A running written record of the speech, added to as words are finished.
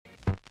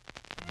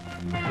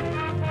Santa?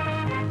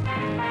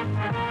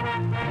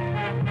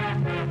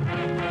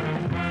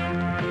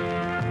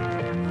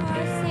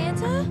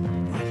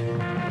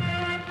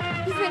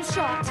 You've been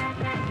shot.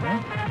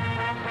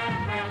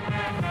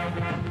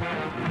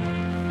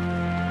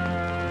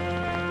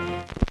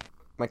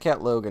 My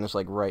cat Logan is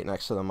like right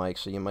next to the mic,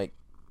 so you might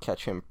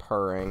catch him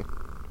purring.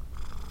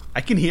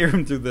 I can hear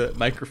him through the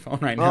microphone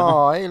right now.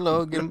 Oh, hey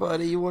Logan,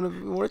 buddy, you want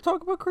to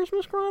talk about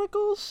Christmas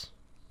Chronicles?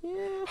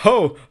 Yeah.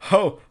 Ho,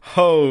 ho,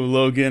 ho,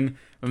 Logan.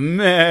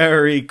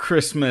 Merry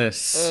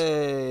Christmas.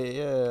 Hey,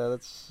 yeah,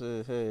 that's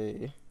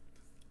hey.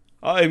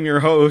 I'm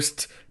your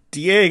host,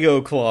 Diego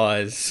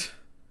Claus.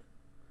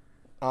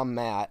 I'm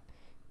Matt.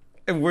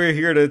 And we're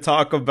here to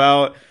talk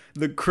about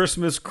The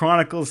Christmas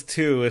Chronicles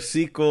 2, a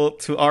sequel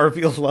to our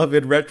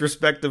beloved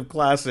retrospective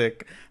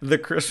classic, The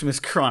Christmas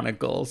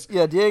Chronicles.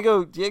 Yeah,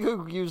 Diego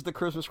used The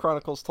Christmas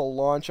Chronicles to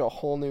launch a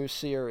whole new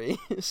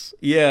series.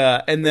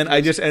 Yeah, and then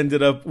I just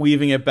ended up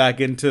weaving it back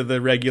into the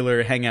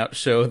regular hangout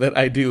show that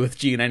I do with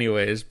Gene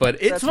anyways, but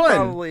it's That's fun.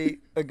 probably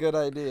a good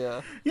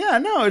idea. Yeah,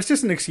 no, it's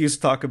just an excuse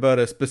to talk about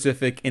a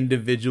specific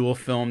individual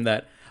film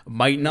that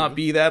might not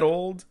be that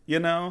old, you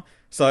know?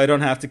 So I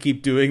don't have to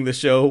keep doing the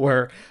show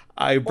where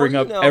I bring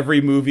up every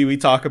movie we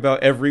talk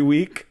about every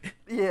week.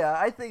 Yeah,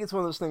 I think it's one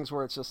of those things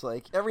where it's just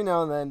like, every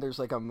now and then there's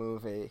like a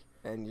movie,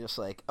 and you're just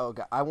like, oh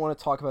God, I want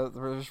to talk about it.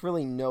 There's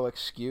really no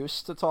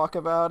excuse to talk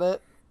about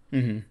it.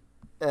 Mm-hmm.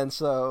 And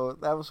so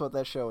that was what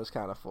that show was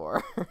kind of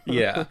for.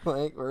 Yeah.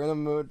 Like, we're in a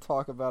mood to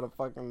talk about a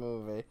fucking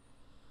movie.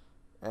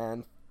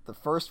 And the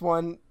first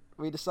one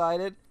we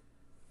decided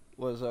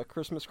was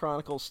Christmas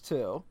Chronicles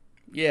 2.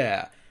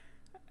 Yeah.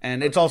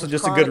 And it's also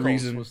just a good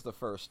reason. Was the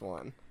first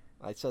one.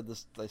 I said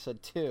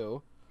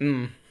 2.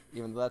 Mm.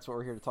 Even though that's what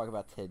we're here to talk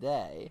about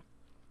today.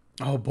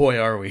 Oh boy,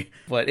 are we.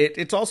 But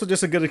it's also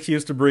just a good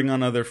excuse to bring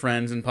on other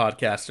friends and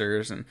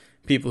podcasters and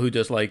people who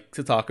just like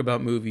to talk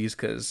about movies,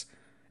 because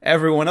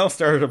everyone else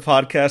started a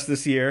podcast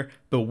this year,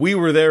 but we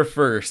were there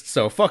first,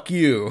 so fuck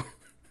you.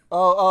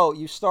 Oh,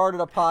 you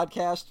started a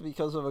podcast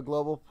because of a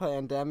global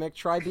pandemic?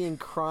 Try being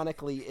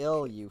chronically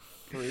ill, you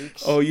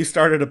freaks. Oh, you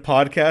started a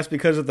podcast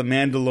because of The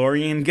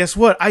Mandalorian? Guess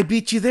what? I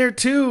beat you there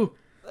too.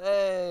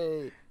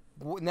 Hey,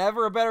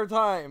 never a better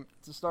time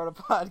to start a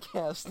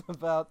podcast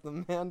about The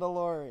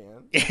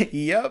Mandalorian.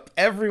 Yep,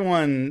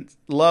 everyone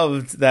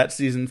loved that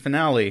season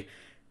finale.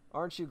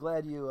 Aren't you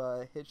glad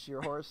you hitched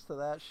your horse to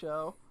that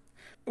show?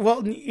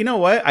 Well, you know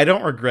what? I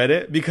don't regret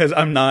it because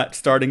I'm not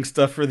starting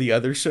stuff for the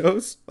other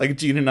shows. Like,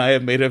 Gene and I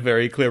have made it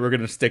very clear we're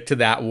going to stick to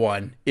that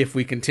one if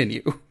we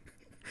continue.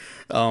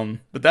 But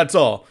that's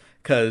all,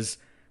 because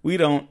we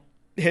don't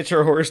hitch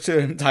our horse to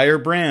an entire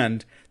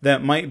brand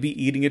that might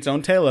be eating its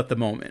own tail at the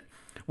moment.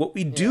 What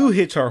we do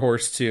hitch our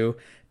horse to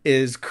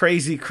is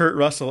crazy Kurt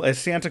Russell as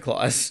Santa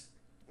Claus.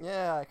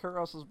 Yeah, Kurt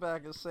Russell's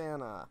back as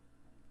Santa.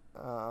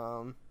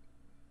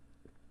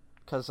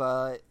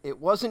 Because it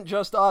wasn't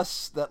just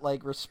us that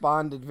like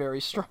responded very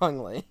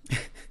strongly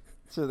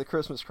to the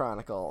Christmas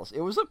Chronicles.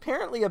 It was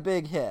apparently a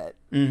big hit.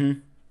 Mm-hmm.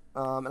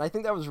 And I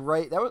think that was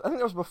right. I think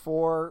that was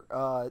before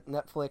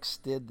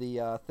Netflix did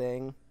the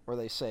thing where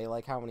they say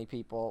like how many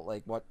people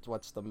like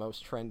what's the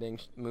most trending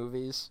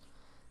movies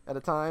at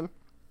a time.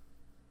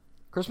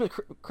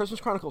 Christmas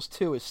Chronicles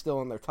 2 is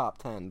still in their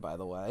top 10, by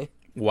the way.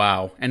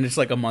 Wow, and it's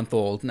like a month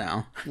old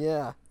now.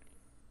 Yeah,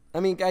 I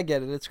mean I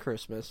get it. It's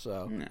Christmas,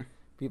 so. Yeah.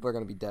 People are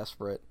going to be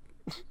desperate.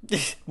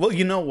 Well,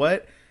 you know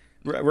what?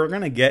 We're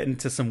going to get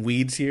into some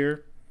weeds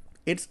here.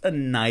 It's a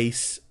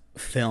nice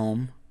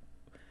film.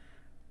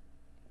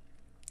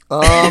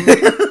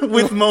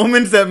 With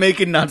moments that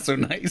make it not so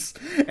nice.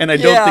 And I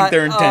don't think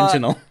they're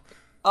intentional.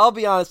 I'll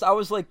be honest. I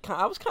was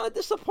kind of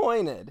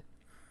disappointed.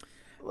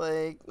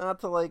 Like,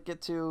 not to like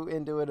get too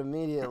into it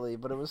immediately,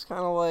 but it was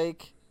kind of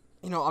like,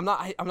 you know, I'm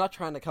not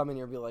trying to come in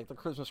here and be like, the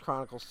Christmas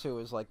Chronicles 2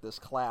 is like this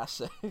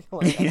classic.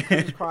 Like,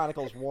 Christmas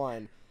Chronicles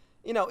 1.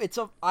 You know,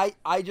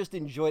 I just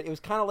enjoyed it. It was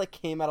kind of like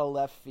came out of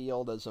left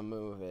field as a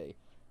movie.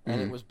 And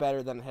it was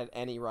better than it had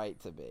any right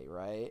to be,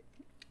 right?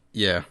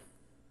 Yeah.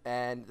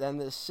 And then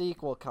the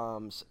sequel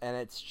comes, and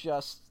it's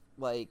just,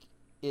 like,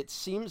 it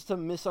seems to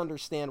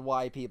misunderstand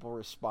why people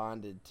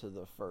responded to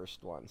the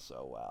first one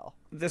so well.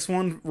 This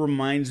one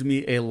reminds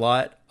me a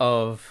lot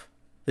of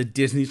the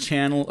Disney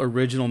Channel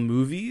original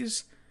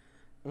movies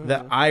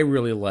that I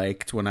really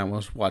liked when I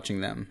was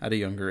watching them at a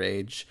younger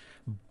age.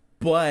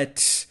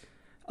 But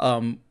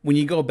when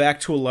you go back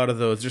to a lot of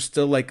those, there's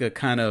still like a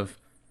kind of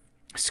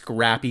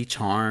scrappy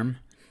charm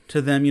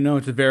to them. You know,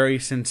 it's very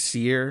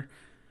sincere.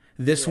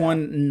 This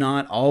one,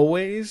 not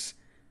always.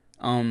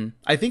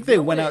 I think they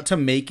went out to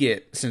make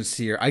it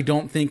sincere. I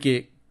don't think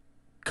it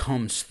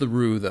comes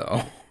through,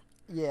 though.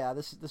 Yeah,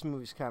 this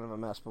movie's kind of a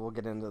mess, but we'll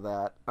get into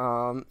that.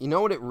 You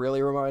know what it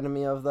really reminded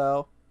me of,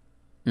 though?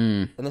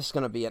 And this is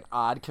going to be an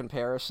odd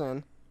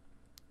comparison.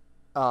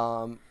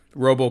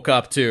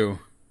 RoboCop 2.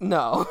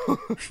 No.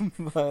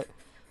 But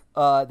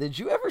did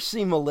you ever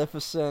see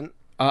Maleficent?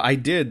 I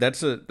did.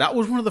 That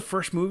was one of the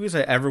first movies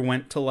I ever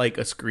went to like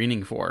a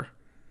screening for.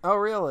 Oh,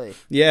 really?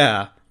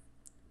 Yeah.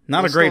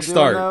 Not a great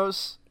start.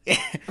 Those?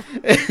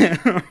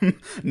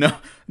 No,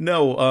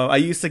 No, I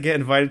used to get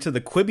invited to the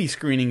Quibi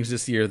screenings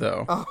this year,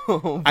 though.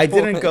 Oh, I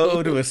didn't boy.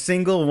 go to a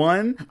single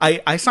one.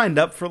 I signed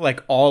up for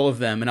like all of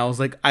them, and I was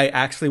like, I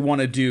actually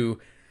want to do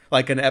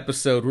like an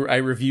episode where I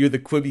review the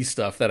Quibi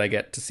stuff that I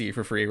get to see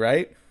for free,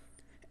 right?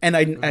 And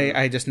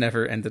I just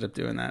never ended up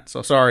doing that.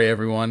 So sorry,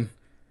 everyone.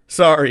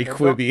 Sorry, Well,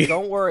 Quibi.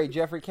 Don't worry,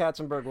 Jeffrey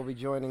Katzenberg will be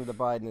joining the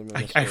Biden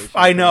administration.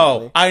 I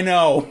know.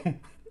 probably.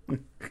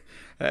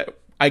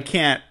 I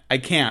can't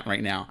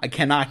right now. I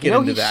cannot get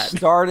into he that.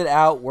 started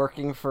out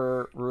working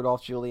for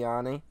Rudolph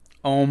Giuliani.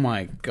 Oh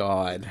my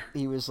god.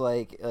 He was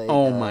like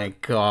Oh my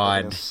like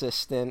god. an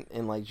assistant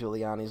in like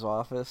Giuliani's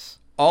office.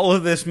 All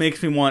of this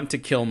makes me want to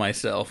kill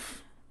myself.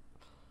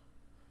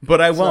 But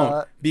I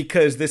won't,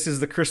 because this is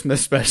the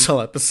Christmas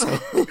special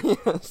episode.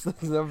 Yes,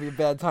 that would be a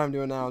bad time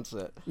to announce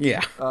it.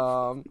 Yeah.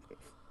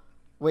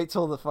 Wait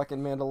till the fucking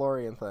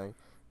Mandalorian thing.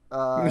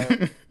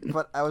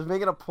 But I was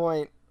making a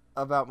point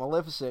about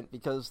Maleficent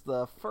because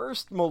the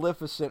first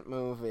Maleficent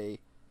movie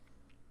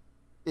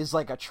is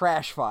like a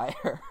trash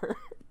fire.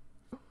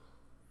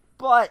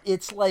 But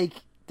it's like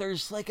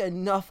there's like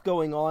enough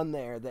going on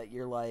there that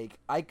you're like,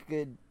 I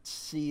could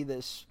see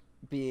this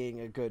being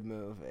a good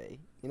movie.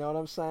 You know what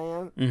I'm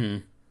saying? Mm-hmm.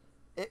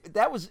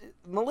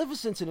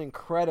 Maleficent's an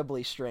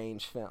incredibly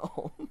strange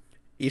film.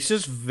 It's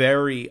just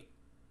very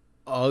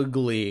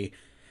ugly,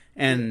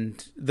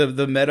 and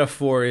the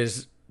metaphor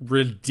is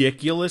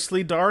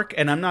ridiculously dark,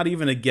 and I'm not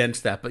even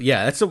against that, but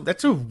yeah,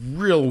 that's a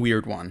real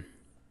weird one.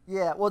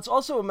 Yeah, well, it's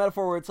also a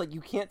metaphor where it's like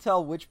you can't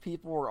tell which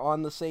people were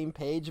on the same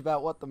page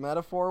about what the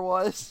metaphor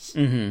was.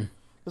 Mm-hmm.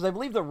 Because I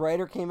believe the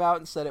writer came out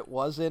and said it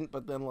wasn't,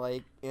 but then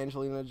like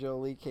Angelina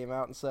Jolie came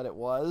out and said it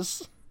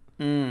was.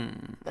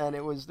 And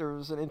there was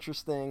an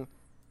interesting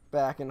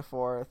back and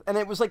forth, and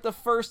it was like the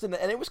first, and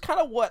it was kind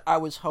of what I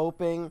was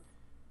hoping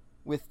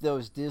with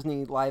those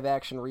Disney live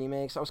action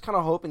remakes. I was kind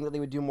of hoping that they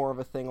would do more of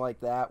a thing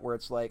like that, where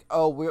it's like,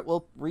 oh,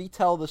 we'll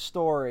retell the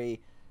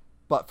story,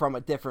 but from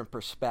a different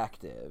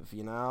perspective,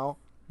 you know?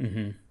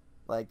 Mm-hmm.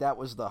 Like, that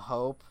was the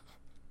hope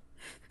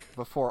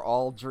before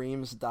all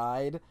dreams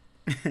died.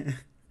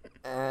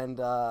 And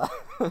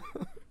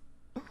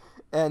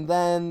and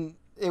then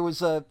it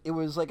was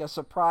like a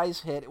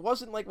surprise hit. It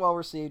wasn't like well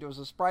received. It was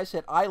a surprise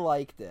hit. I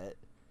liked it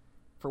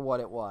for what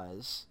it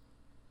was.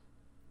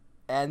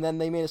 And then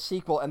they made a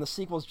sequel, and the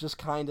sequel's just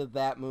kind of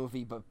that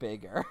movie but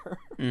bigger.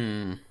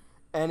 And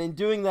in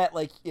doing that,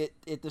 like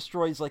it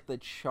destroys like the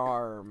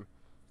charm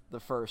the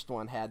first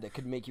one had that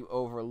could make you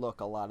overlook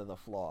a lot of the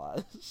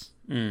flaws.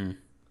 And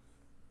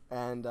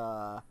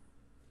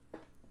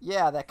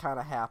yeah, that kind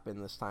of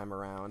happened this time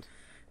around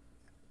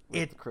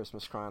with the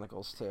Christmas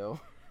Chronicles too.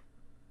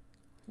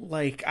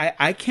 Like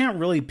I can't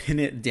really pin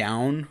it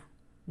down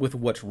with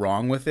what's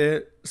wrong with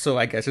it, so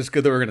I guess it's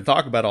good that we're going to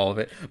talk about all of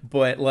it,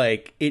 but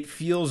like it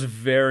feels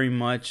very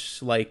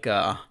much like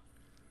a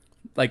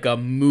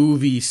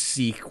movie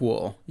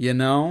sequel, you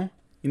know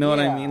what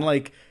I mean?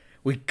 Like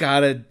we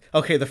gotta,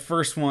 okay, the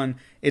first one,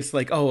 it's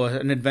like, oh,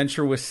 an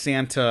adventure with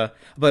Santa,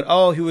 but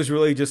oh, he was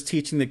really just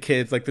teaching the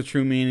kids like the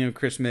true meaning of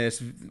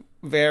Christmas,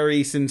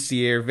 very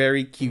sincere,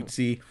 very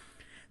cutesy.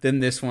 Then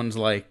this one's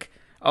like,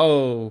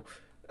 oh,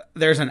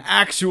 there's an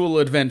actual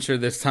adventure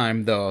this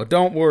time though,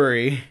 don't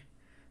worry.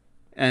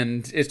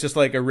 And it's just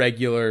like a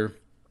regular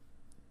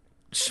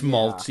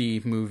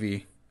schmaltzy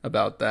movie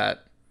about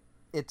that.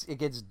 It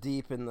gets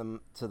deep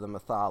to the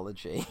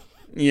mythology.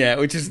 Yeah,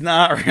 which is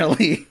not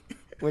really...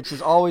 Which is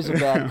always a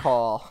bad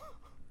call.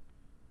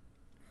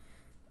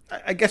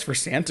 I guess for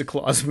Santa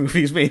Claus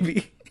movies,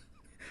 maybe.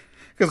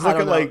 Because look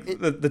at like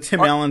the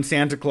Tim Allen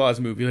Santa Claus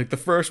movie. Like the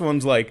first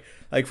one's like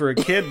for a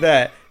kid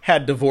that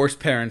had divorced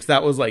parents,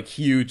 that was like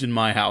huge in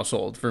my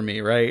household for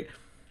me, right?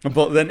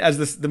 But then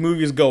as the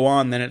movies go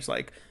on, then it's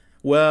like,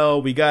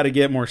 well, we got to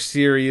get more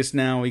serious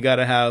now. We got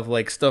to have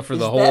like stuff for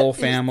the whole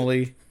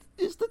family.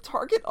 Is the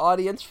target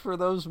audience for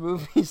those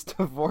movies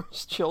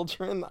divorced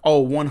children?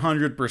 Oh,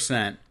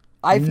 100%.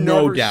 I've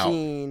never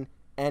seen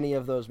any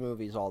of those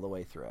movies all the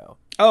way through.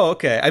 Oh,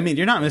 okay. I mean,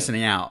 you're not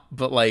missing out,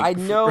 but like... I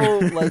know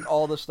like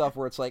all the stuff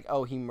where it's like,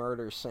 oh, he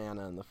murders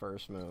Santa in the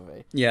first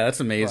movie. Yeah, that's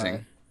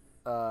amazing.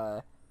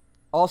 But,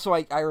 also,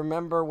 I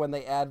remember when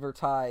they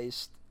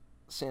advertised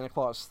Santa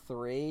Claus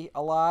 3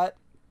 a lot.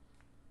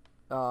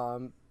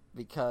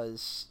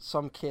 Because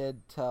some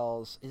kid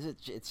tells...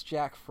 It's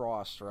Jack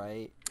Frost,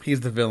 right?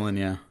 He's the villain,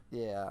 yeah.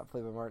 Yeah,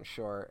 played by Martin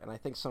Short. And I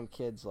think some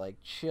kid's like,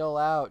 chill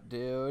out,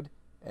 dude.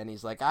 And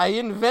he's like, I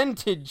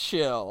invented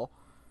chill.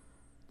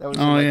 That was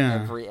in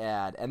every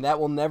ad. And that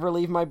will never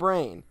leave my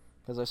brain.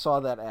 Because I saw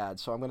that ad.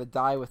 So I'm going to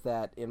die with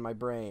that in my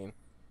brain.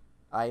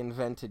 I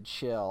invented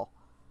chill.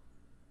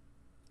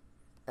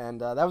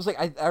 And that was like...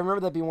 I remember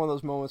that being one of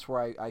those moments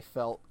where I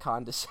felt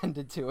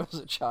condescended to as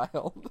a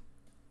child.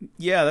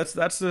 Yeah,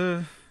 that's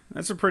a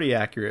pretty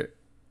accurate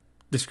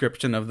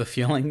description of the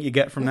feeling you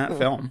get from that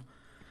film.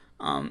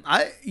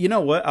 You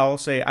know what I'll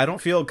say, I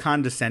don't feel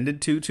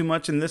condescended to too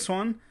much in this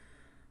one.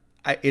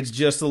 It's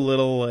just a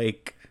little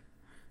like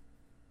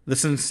the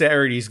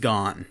sincerity's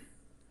gone.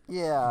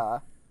 Yeah.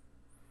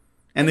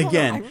 And I don't know,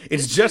 again,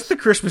 it's just the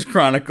Christmas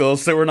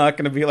Chronicles, so we're not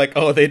going to be like,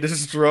 oh, they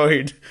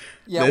destroyed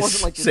Yeah, it this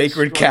wasn't like they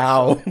sacred destroyed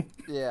cow.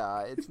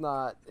 Yeah, it's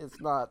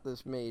not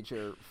this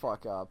major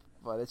fuck up,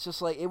 but it's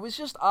just like, it was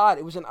just odd.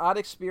 It was an odd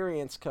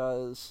experience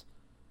because,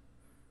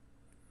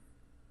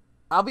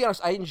 I'll be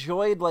honest, I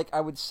enjoyed, like,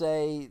 I would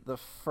say the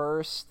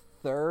first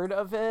third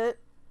of it,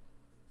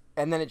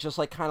 and then it just,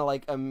 like, kind of,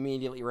 like,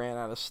 immediately ran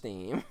out of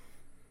steam.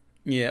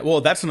 Yeah,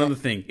 well, that's another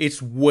thing.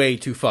 It's way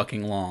too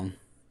fucking long.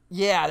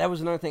 Yeah, that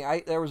was another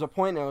thing. There was a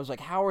point I was like,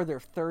 how are there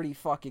 30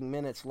 fucking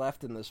minutes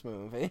left in this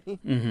movie?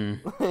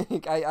 Mm-hmm.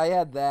 Like, I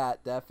had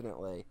that,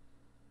 definitely.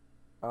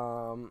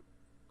 Yeah,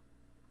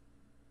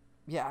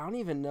 I don't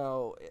even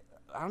know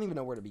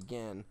where to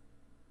begin.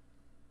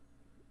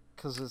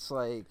 Because it's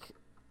like,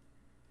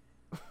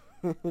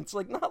 it's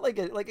like not like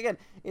again,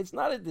 it's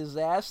not a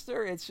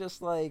disaster. It's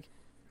just like,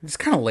 It's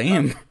kind of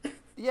lame.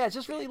 yeah, it's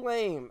just really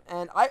lame.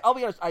 And I'll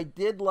be honest, I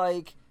did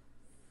like,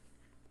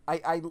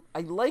 I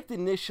liked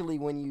initially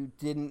when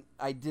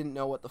I didn't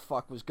know what the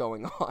fuck was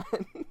going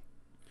on.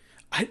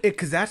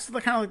 Because that's the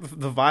kind of like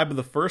the vibe of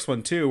the first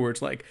one too, where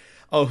it's like,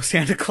 oh,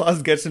 Santa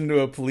Claus gets into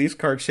a police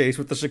car chase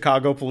with the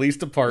Chicago Police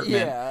Department,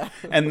 Yeah.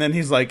 and then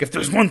he's like, if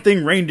there's one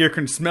thing reindeer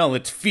can smell,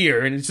 it's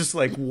fear, and it's just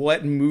like,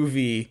 what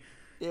movie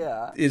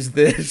Yeah. is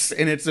this?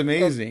 And it's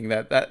amazing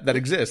that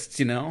exists,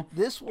 you know?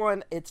 This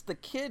one, it's the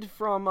kid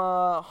from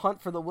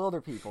Hunt for the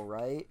Wilder People,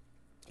 right?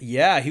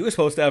 Yeah, he was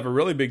supposed to have a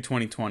really big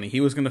 2020. He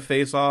was going to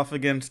face off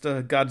against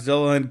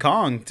Godzilla and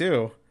Kong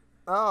too.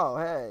 Oh,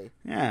 hey.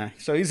 Yeah,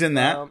 so he's in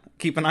that.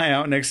 Keep an eye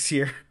out next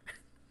year.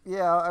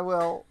 Yeah, I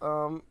will.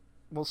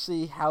 We'll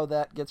see how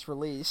that gets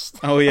released.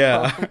 Oh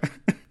yeah.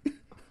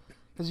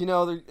 Because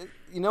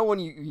when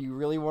you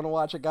really want to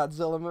watch a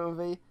Godzilla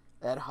movie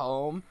at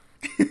home,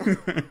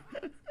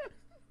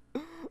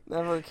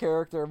 never a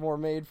character more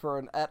made for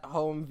an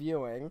at-home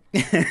viewing.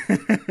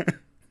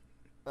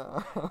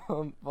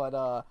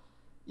 But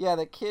yeah,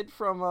 the kid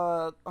from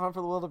Hunt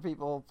for the Wilder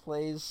People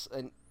plays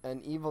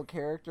an evil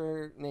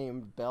character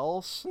named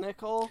Bell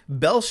Snickle.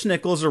 Bell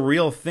Schnickel's a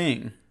real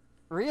thing.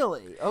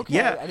 Really? Okay.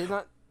 Yeah. I did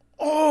not.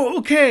 Oh,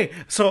 okay.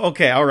 So,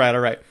 okay, all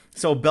right.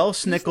 So Bell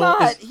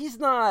Snickle He's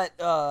not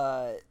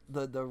the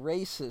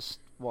racist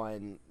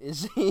one,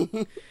 is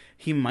he?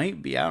 He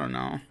might be. I don't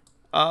know.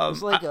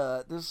 There's like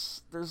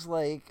there's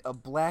like a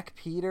Black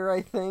Peter,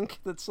 I think,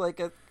 that's like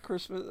a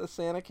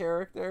Santa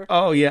character.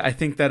 Oh yeah, I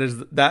think that is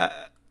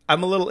that.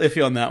 I'm a little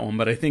iffy on that one,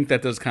 but I think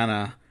that does kind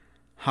of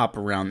hop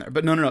around there.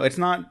 But no, it's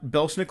not.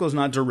 Bell Snickle is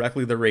not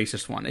directly the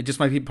racist one. It just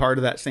might be part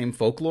of that same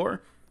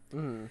folklore.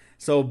 Mm.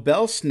 So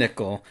Bell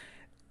Snickle,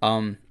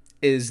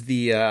 is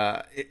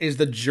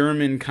the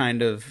German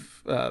kind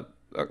of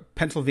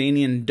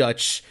Pennsylvanian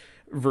Dutch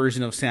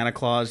version of Santa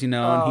Claus, you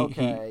know? Oh, and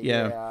okay,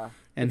 yeah.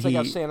 And it's like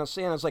how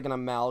Santa's like an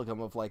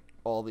amalgam of like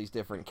all these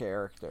different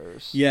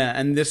characters. Yeah,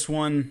 and this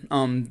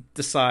one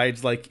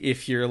decides like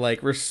if you're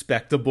like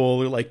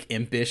respectable or like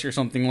impish or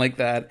something like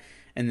that,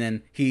 and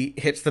then he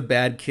hits the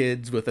bad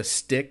kids with a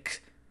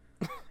stick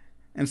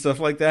and stuff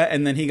like that.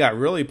 And then he got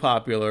really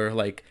popular,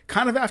 like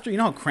kind of after,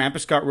 how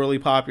Krampus got really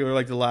popular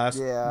like the last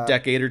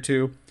decade or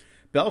two.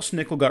 Bell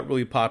Snickle got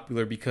really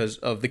popular because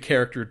of the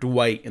character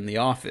Dwight in The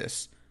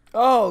Office.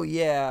 Oh,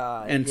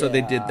 yeah. And so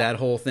they did that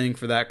whole thing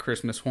for that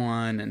Christmas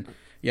one and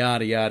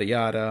yada, yada,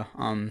 yada.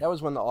 That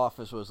was when The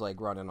Office was,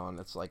 like, running on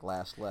its, like,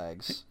 last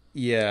legs.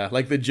 Yeah,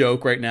 like the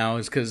joke right now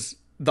is because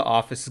The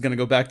Office is going to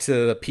go back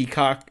to the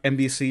Peacock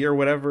NBC or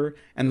whatever,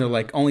 and they're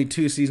like, only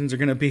 2 seasons are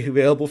going to be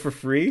available for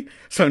free.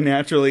 So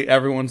naturally,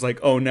 everyone's like,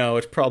 oh no,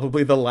 it's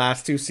probably the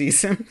last 2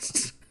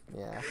 seasons.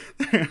 Yeah.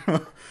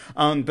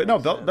 But no,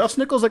 Bell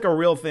Snickle's like a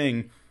real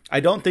thing. I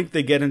don't think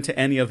they get into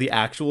any of the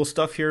actual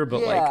stuff here,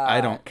 but like,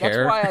 I don't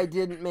care. That's why I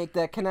didn't make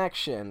that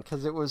connection,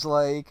 because it was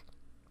like,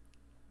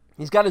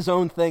 he's got his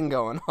own thing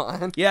going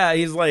on. Yeah,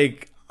 he's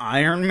like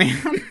Iron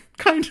Man,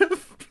 kind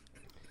of.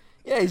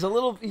 Yeah, he's a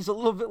little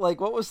bit like,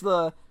 what was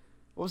the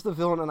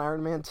villain in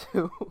Iron Man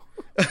 2?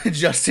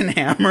 Justin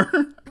Hammer.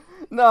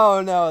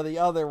 No, the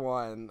other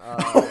one.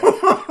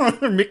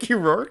 Mickey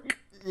Rourke.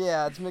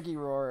 Yeah, it's Mickey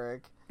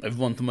Rourke. I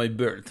want my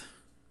bird.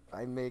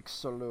 I make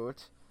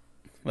salute.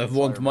 I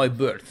want my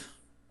bird.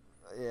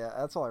 Yeah,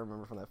 that's all I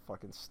remember from that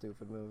fucking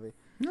stupid movie.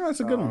 No, that's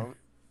a good one.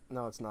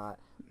 No, it's not.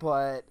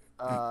 But,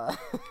 yeah,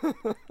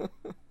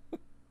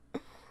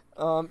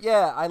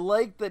 I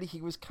liked that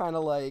he was kind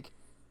of like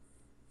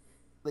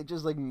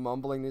just like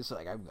mumbling this,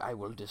 like, I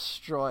will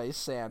destroy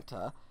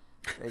Santa.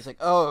 And he's like,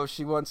 oh,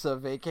 she wants a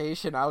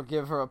vacation, I'll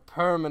give her a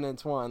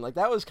permanent one. Like,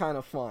 that was kind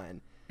of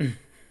fun.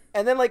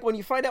 And then, like, when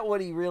you find out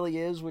what he really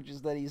is, which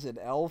is that he's an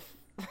elf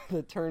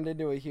that turned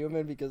into a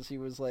human because he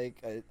was,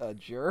 like, a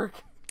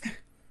jerk,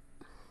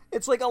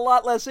 it's, like, a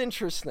lot less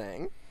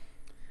interesting.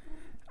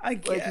 I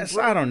guess.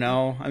 I don't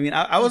know. I mean,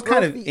 I was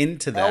kind of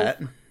into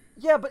that.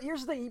 Yeah, but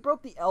here's the thing. He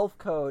broke the elf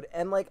code,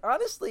 and, like,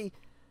 honestly,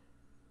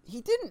 he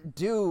didn't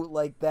do,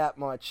 like, that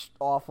much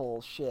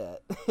awful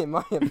shit, in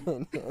my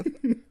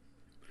opinion.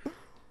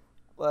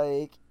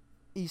 Like,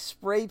 he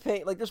spray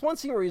paint. Like, there's one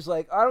scene where he's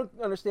like, I don't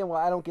understand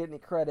why I don't get any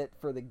credit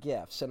for the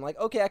gifts. And, like,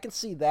 okay, I can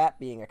see that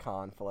being a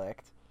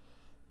conflict.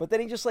 But then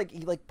he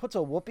puts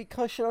a whoopee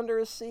cushion under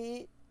his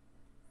seat.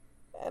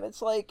 And it's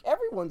like,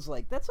 everyone's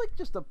like, that's like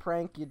just a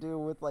prank you do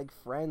with like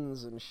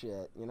friends and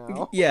shit, you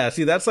know? Yeah,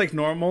 see, that's like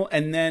normal.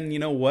 And then, you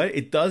know what?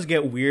 It does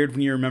get weird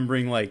when you're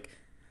remembering like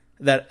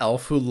that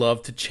elf who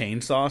loved to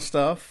chainsaw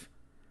stuff.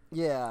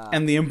 Yeah.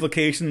 And the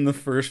implication in the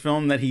first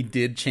film that he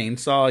did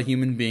chainsaw a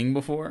human being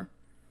before.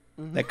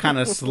 That kind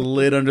of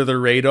slid under the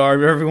radar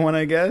of everyone,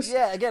 I guess.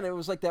 Yeah, again, it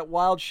was like that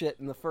wild shit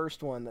in the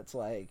first one that's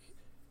like...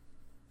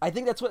 I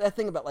think that's what I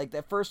think about, like,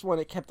 that first one,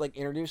 it kept like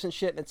introducing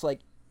shit, and it's like,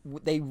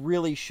 they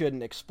really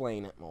shouldn't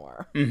explain it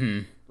more.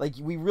 Mm-hmm. Like,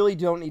 we really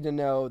don't need to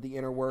know the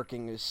inner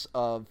workings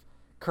of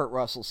Kurt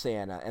Russell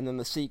Santa. And then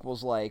the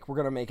sequel's like, we're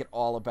going to make it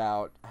all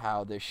about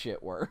how this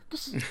shit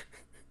works.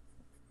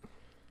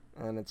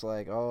 And it's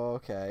like, oh,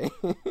 okay.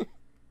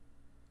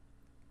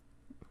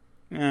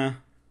 Yeah.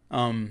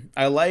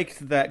 I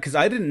liked that, because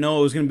I didn't know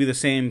it was going to be the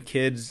same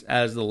kids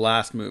as the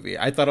last movie.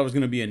 I thought it was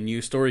going to be a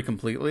new story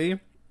completely.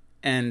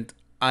 And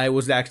I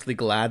was actually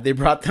glad they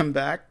brought them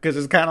back, because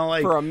it's kind of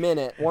like... For a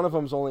minute. One of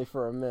them's only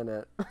for a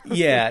minute.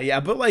 yeah,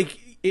 but like,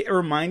 it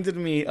reminded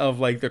me of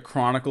like the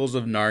Chronicles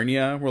of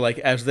Narnia, where like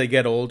as they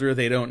get older,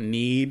 they don't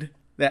need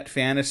that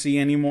fantasy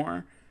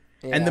anymore.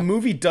 Yeah. And the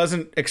movie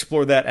doesn't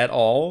explore that at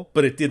all,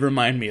 but it did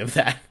remind me of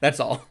that. That's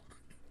all.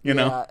 You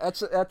know? Yeah,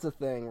 that's a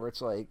thing where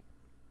it's like...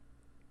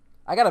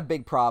 I got a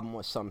big problem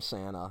with some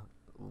Santa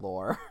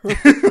lore.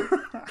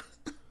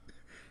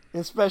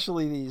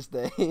 Especially these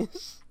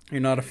days. You're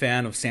not a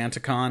fan of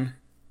SantaCon?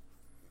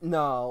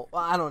 No,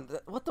 I don't...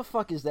 What the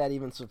fuck is that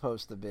even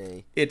supposed to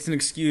be? It's an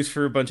excuse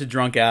for a bunch of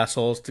drunk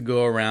assholes to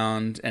go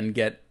around and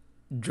get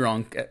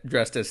drunk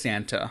dressed as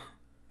Santa.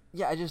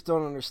 Yeah, I just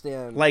don't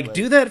understand. Like,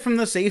 do that from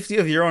the safety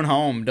of your own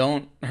home.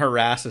 Don't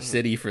harass a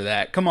city for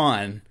that. Come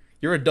on.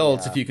 You're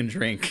adults if you can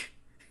drink.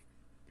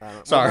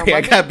 Sorry,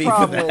 I got beef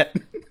with that.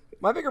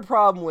 My bigger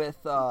problem with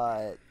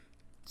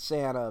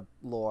Santa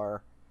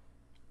lore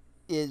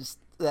is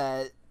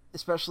that,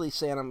 especially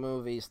Santa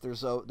movies,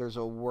 there's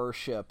a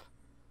worship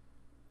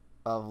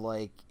of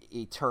like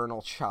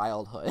eternal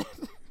childhood.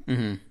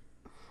 Mm-hmm.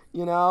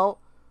 You know,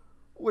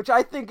 which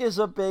I think is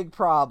a big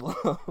problem,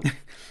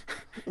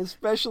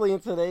 especially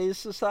in today's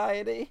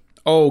society.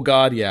 Oh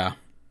God, yeah.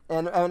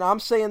 And I'm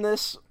saying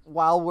this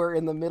while we're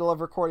in the middle of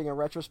recording a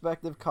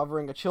retrospective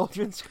covering a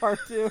children's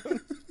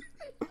cartoon.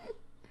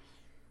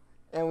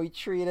 And we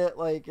treat it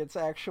like it's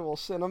actual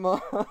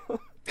cinema.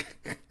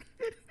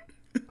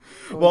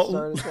 We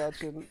start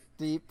attaching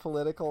deep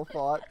political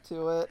thought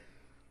to it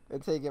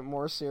and take it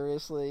more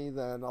seriously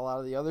than a lot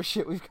of the other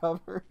shit we've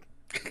covered.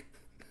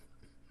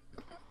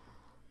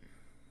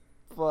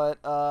 But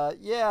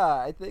yeah,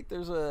 I think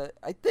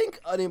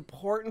an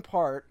important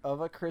part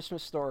of a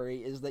Christmas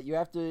story is that you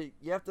have to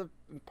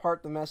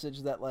impart the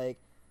message that, like,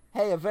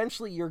 hey,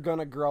 eventually you're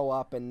gonna grow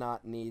up and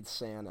not need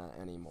Santa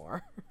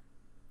anymore.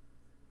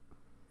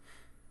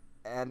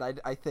 And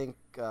I think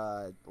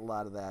a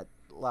lot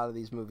of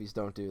these movies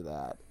don't do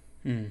that.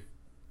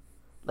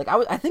 Like I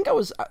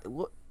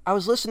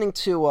was listening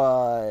to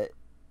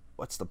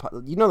what's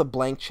the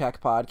Blank Check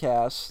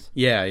podcast?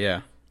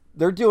 Yeah.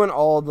 They're doing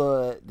all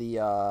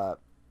the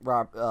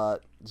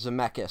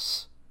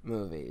Zemeckis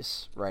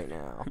movies right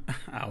now.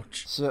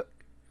 Ouch. So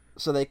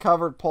they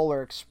covered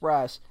Polar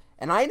Express,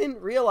 and I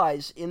didn't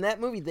realize in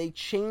that movie they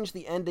changed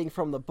the ending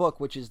from the book,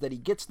 which is that he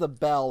gets the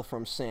bell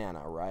from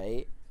Santa,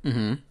 right?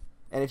 Mm-hmm.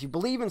 And if you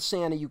believe in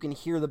Santa, you can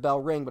hear the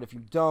bell ring, but if you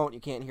don't, you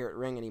can't hear it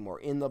ring anymore.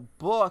 In the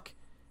book,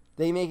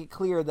 they make it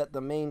clear that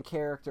the main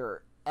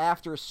character,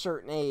 after a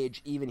certain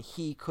age, even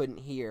he couldn't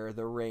hear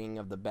the ring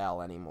of the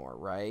bell anymore,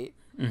 right?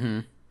 Mm-hmm.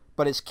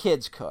 But his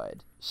kids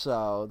could.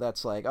 So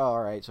that's like, oh,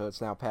 all right, so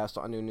it's now passed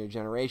on to a new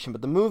generation.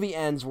 But the movie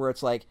ends where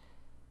it's like,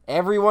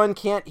 everyone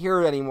can't hear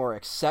it anymore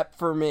except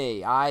for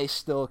me. I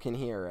still can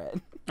hear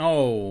it.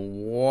 Oh,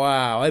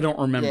 wow. I don't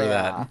remember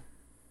that.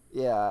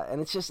 Yeah, and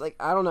it's just like,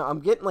 I don't know, I'm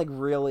getting like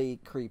really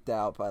creeped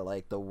out by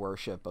like the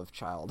worship of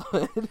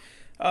childhood.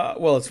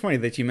 Well, it's funny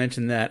that you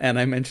mentioned that, and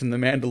I mentioned The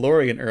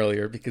Mandalorian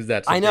earlier, because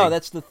that's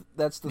that's the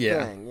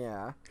thing,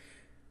 yeah.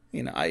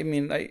 You know, I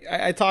mean,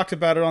 I talked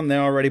about it on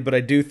there already, but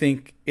I do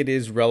think it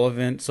is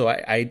relevant, so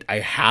I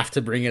have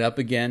to bring it up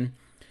again.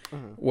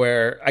 Mm-hmm.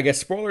 Where, I guess,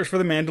 spoilers for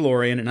The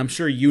Mandalorian, and I'm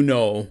sure you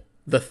know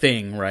the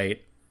thing,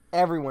 right?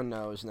 Everyone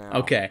knows now.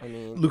 Okay. I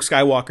mean, Luke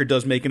Skywalker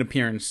does make an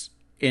appearance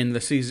in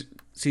the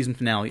season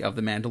finale of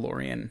The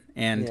Mandalorian,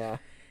 and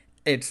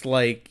it's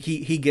like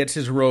he gets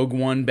his Rogue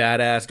One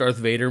badass Darth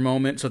Vader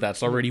moment, so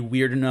that's already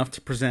weird enough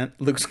to present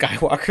Luke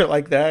Skywalker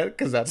like that,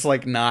 because that's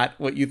like not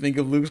what you think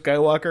of Luke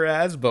Skywalker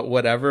as, but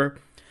whatever.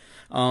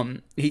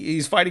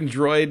 He's fighting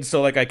droids,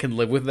 so like I can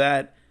live with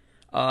that.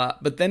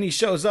 But then he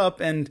shows up,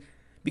 and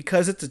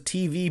because it's a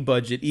TV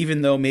budget,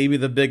 even though maybe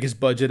the biggest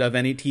budget of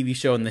any TV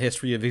show in the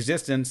history of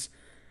existence,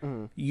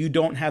 you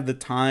don't have the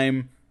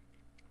time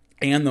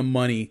and the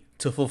money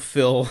to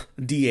fulfill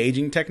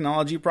de-aging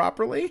technology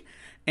properly.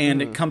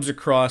 And it comes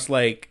across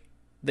like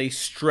they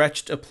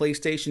stretched a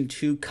PlayStation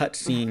 2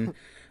 cutscene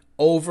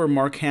over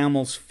Mark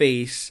Hamill's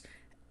face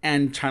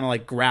and trying to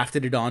like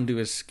grafted it onto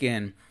his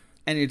skin.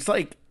 And it's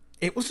like,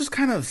 It was just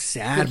kind of Did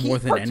sad he more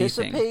than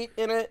anything. participate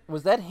in it?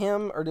 Was that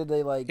him, or did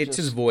they like? It's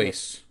his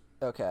voice.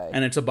 Okay.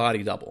 And it's a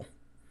body double.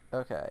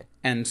 Okay.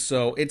 And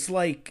so it's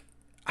like,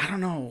 I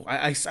don't know.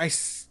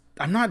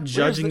 I'm not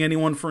judging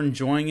anyone for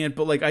enjoying it,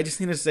 but like I just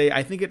need to say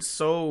I think it's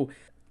so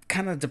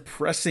kind of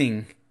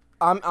depressing.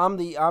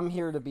 I'm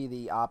here to be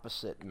the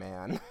opposite,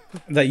 man.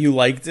 That you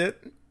liked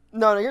it?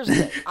 No, here's the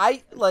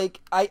thing.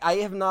 I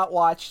have not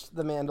watched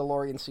The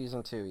Mandalorian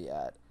season 2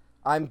 yet.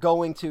 I'm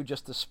going to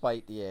just to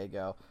spite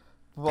Diego.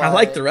 But, I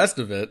like the rest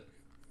of it.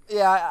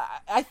 Yeah,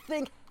 I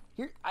think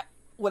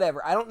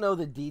whatever. I don't know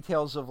the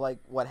details of like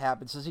what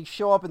happens. Does he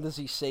show up and does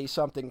he say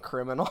something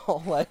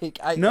criminal?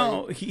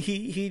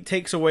 He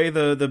takes away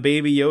the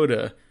baby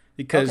Yoda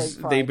because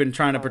Okay, they've been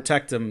trying to fine.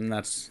 protect him. And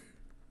that's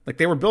like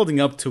they were building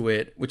up to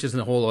it, which is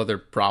a whole other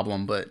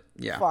problem. But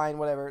yeah, Fine,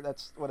 whatever.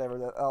 That's whatever.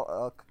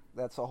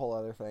 That's a whole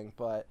other thing.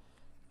 But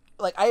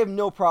like, I have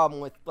no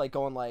problem with like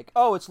going like,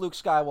 oh, it's Luke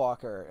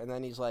Skywalker, and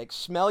then he's like,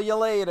 smell you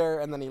later,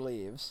 and then he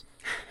leaves.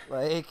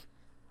 Like,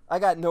 I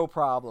got no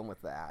problem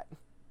with that.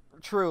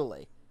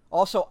 Truly.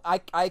 Also,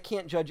 I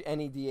can't judge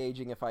any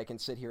de-aging if I can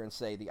sit here and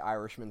say The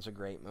Irishman's a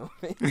great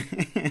movie.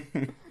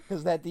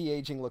 Because that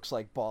de-aging looks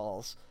like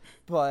balls.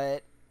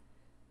 But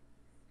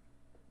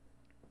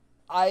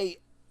I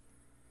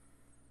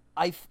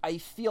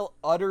feel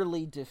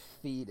utterly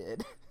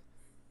defeated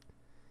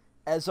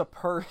as a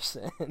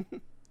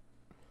person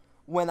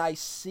when I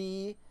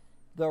see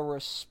the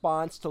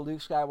response to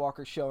Luke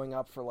Skywalker showing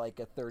up for like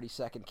a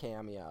 30-second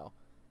cameo.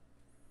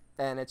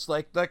 And it's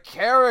like, the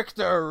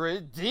character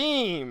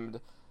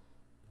redeemed.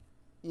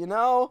 You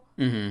know?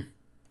 Mm-hmm.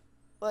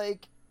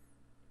 Like,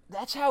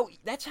 that's how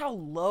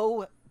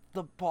low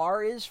the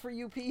bar is for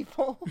you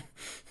people.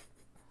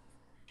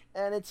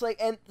 And it's like,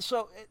 and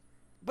so,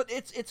 but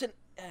it's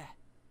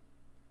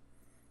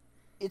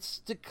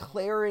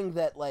declaring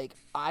that, like,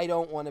 I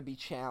don't want to be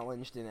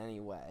challenged in any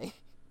way.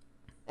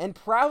 And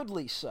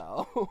proudly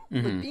so.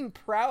 Mm-hmm. Like, being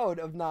proud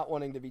of not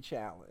wanting to be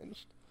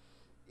challenged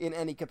in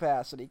any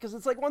capacity. Because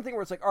it's like one thing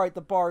where it's like, all right,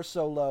 the bar's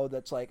so low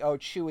that's like, oh,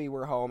 Chewie,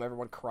 we're home.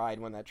 Everyone cried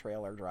when that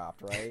trailer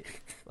dropped, right?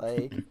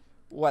 Like,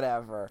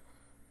 whatever.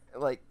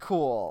 Like,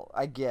 cool.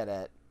 I get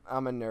it.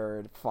 I'm a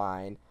nerd.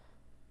 Fine.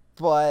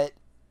 But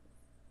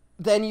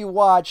then you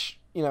watch,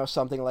 you know,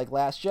 something like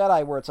Last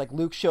Jedi where it's like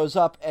Luke shows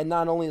up, and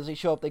not only does he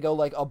show up, they go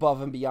like above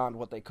and beyond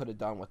what they could have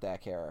done with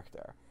that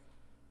character.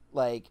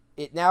 Like,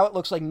 it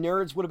looks like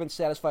nerds would have been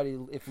satisfied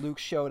if Luke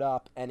showed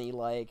up and he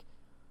like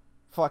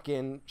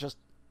fucking just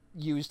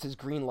used his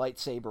green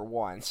lightsaber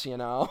once, you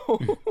know?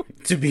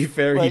 To be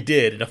fair, he Like,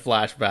 did in a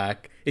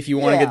flashback. If you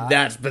want to get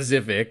that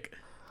specific.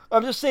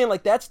 I'm just saying,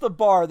 like, that's the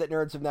bar that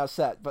nerds have now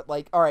set. But,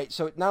 like, all right,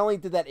 so not only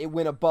did that, it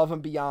went above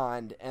and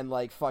beyond and,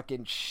 like,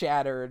 fucking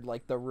shattered,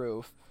 like, the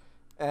roof.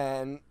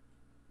 And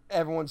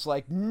everyone's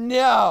like,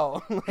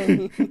 no!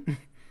 Like,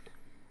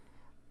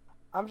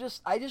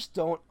 I just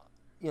don't,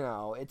 you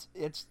know,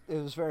 it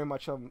was very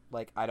much a,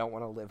 like, I don't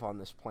want to live on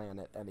this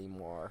planet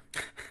anymore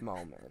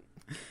moment.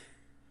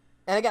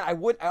 And again, I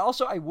wouldn't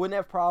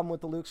have problem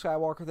with the Luke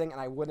Skywalker thing, and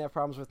I wouldn't have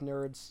problems with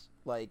nerds,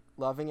 like,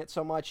 loving it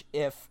so much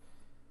if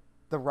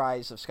The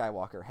Rise of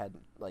Skywalker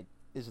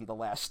isn't the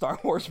last Star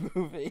Wars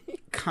movie.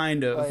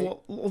 Kind of. Like,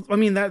 well, I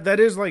mean, that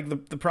is, like,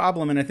 the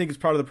problem, and I think it's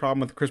part of the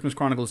problem with Christmas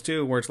Chronicles,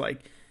 too, where it's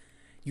like,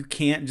 you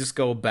can't just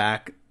go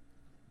back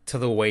to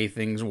the way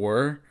things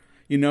were.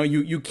 You know,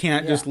 you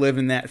can't just live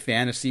in that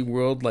fantasy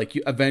world. Like,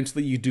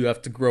 eventually you do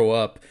have to grow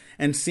up.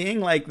 And seeing,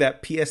 like,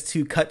 that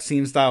PS2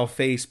 cutscene style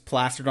face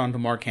plastered onto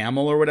Mark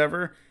Hamill or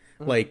whatever,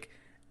 like,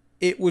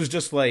 it was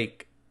just,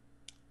 like,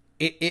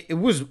 it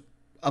was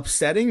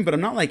upsetting, but I'm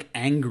not, like,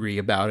 angry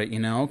about it, you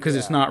know? Because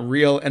it's not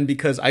real, and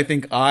because I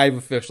think I've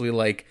officially,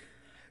 like,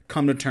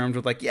 come to terms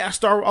with, like, yeah,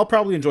 I'll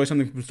probably enjoy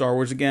something from Star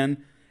Wars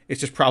again.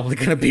 It's just probably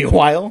going to be a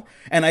while.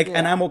 And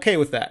I'm okay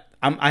with that.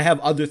 I have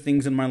other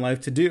things in my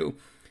life to do.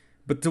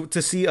 But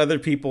to see other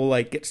people,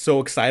 like, get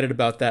so excited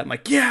about that, and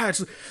like, yeah,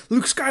 it's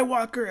Luke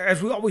Skywalker,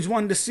 as we always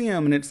wanted to see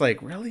him, and it's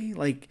like, really?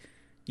 Like,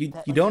 you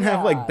don't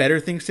have, like, better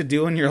things to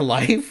do in your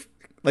life?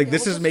 Like,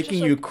 this is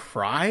making you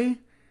cry?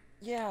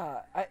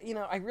 Yeah,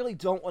 I really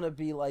don't want to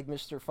be like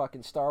Mr.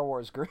 fucking Star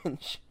Wars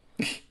Grinch.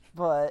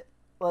 But,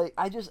 like,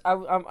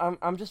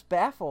 I'm just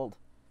baffled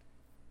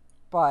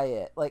by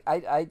it. Like,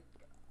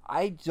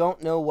 I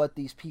don't know what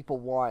these people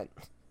want.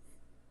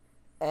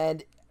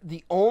 And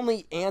the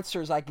only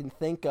answers I can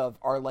think of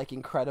are, like,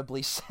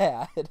 incredibly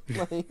sad.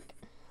 Like,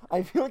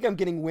 I feel like I'm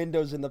getting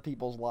windows into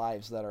people's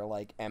lives that are,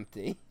 like,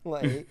 empty.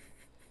 Like,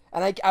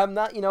 and I'm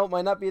not, you know, it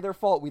might not be their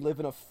fault. We live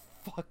in a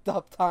fucked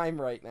up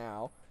time right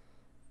now.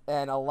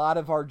 And a lot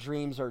of our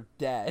dreams are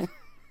dead.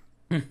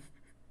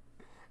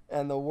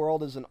 And the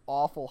world is an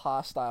awful,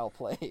 hostile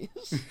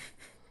place.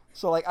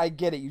 So, like, I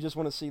get it. You just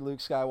want to see Luke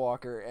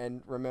Skywalker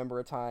and remember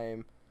a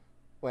time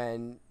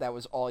when that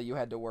was all you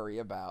had to worry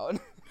about.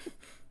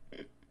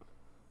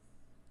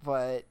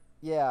 But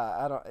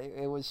yeah,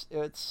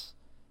 it's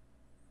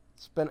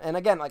been, and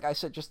again, like I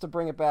said, just to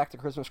bring it back to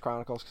Christmas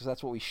Chronicles, because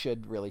that's what we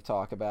should really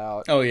talk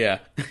about. Oh yeah.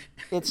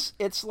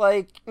 It's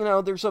like, you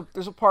know, there's a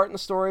part in the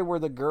story where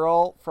the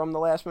girl from the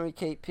last movie,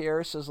 Kate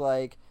Pierce, is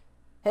like,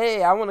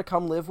 "Hey, I want to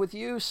come live with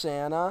you,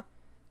 Santa."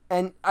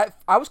 And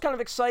I was kind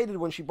of excited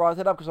when she brought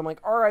that up, because I'm like,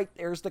 all right,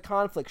 there's the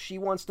conflict. She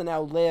wants to now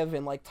live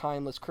in, like,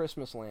 timeless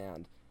Christmas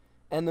land.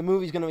 And the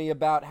movie's going to be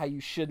about how you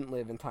shouldn't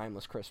live in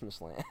timeless Christmas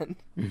land.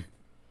 And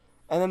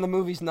then the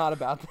movie's not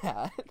about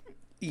that.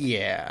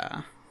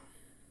 Yeah.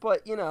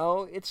 But, you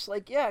know, it's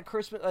like, yeah,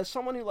 Christmas, as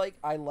someone who, like,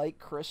 I like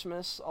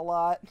Christmas a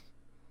lot.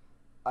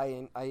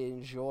 I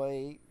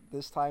enjoy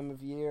this time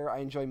of year. I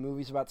enjoy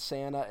movies about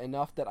Santa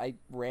enough that I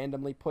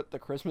randomly put the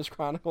Christmas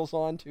Chronicles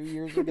on 2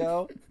 years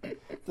ago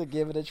to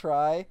give it a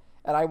try.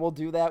 And I will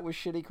do that with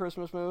shitty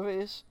Christmas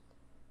movies.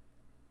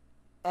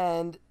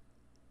 And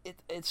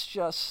it's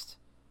just,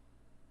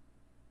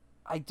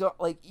 I don't,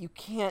 like,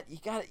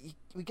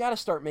 we gotta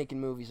start making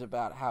movies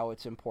about how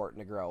it's important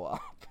to grow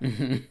up.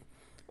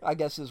 I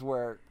guess is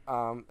where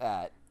I'm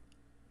at.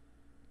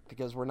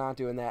 Because we're not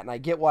doing that. And I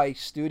get why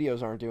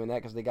studios aren't doing that,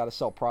 because they gotta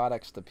sell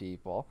products to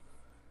people.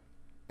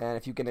 And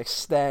if you can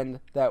extend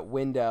that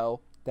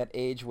window, that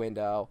age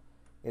window,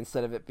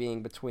 instead of it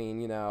being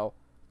between,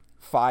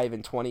 5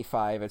 and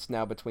 25, it's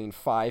now between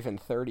 5 and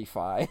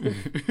 35.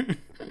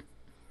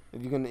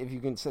 If you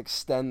can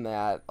extend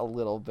that a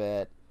little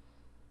bit,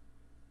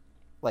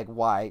 like,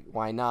 why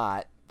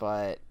not?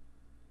 But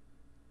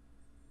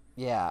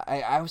yeah,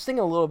 I was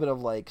thinking a little bit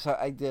of, like, so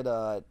I did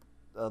a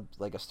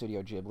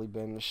Studio Ghibli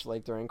binge,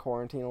 like, during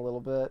quarantine a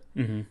little bit.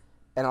 Mm-hmm.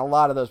 And a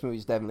lot of those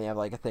movies definitely have,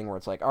 like, a thing where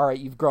it's like, all right,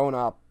 you've grown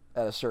up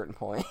at a certain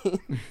point,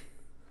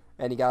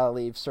 and you gotta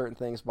leave certain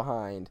things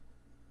behind.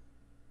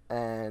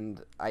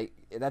 And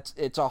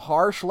it's a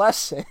harsh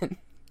lesson,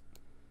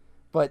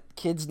 but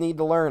kids need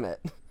to learn it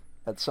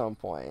at some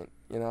point,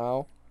 you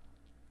know?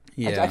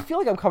 Yeah. I feel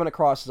like I'm coming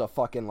across as a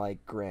fucking,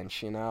 like,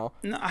 Grinch, you know?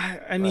 No,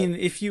 I mean,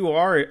 if you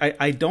are,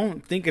 I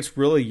don't think it's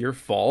really your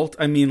fault.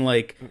 I mean,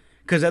 like,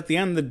 because at the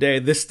end of the day,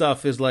 this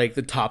stuff is, like,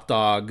 the top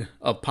dog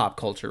of pop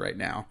culture right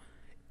now.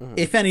 Mm-hmm.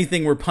 If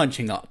anything, we're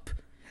punching up.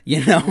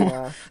 You know,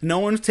 yeah. No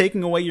one's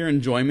taking away your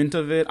enjoyment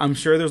of it. I'm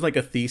sure there's, like,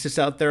 a thesis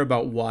out there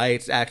about why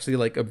it's actually,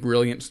 like, a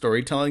brilliant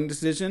storytelling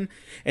decision,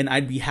 and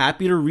I'd be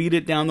happy to read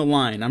it down the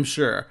line, I'm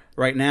sure.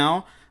 Right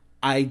now,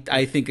 I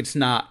think it's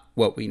not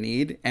what we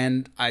need,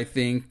 and I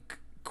think,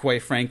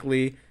 quite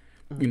frankly,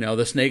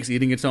 the snake's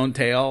eating its own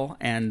tail,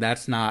 and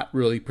that's not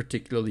really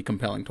particularly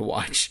compelling to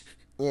watch.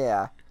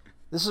 Yeah.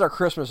 This is our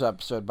Christmas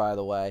episode, by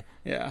the way.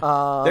 Yeah.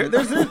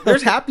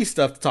 There's happy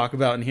stuff to talk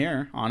about in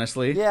here,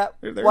 honestly. Yeah.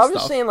 Well, I was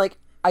just saying, like,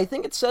 I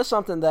think it says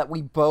something that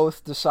we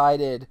both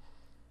decided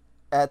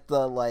at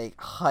the, like,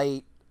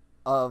 height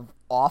of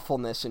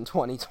awfulness in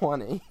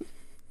 2020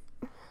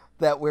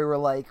 that we were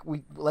like,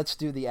 let's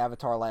do the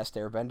Avatar Last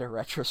Airbender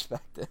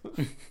retrospective.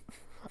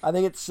 I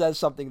think it says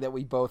something that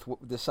we both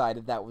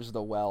decided that was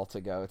the well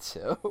to go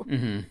to.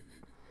 Mm-hmm.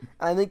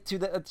 I think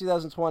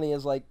 2020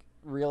 has, like,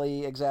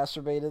 really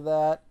exacerbated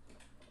that.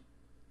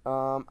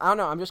 I don't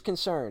know. I'm just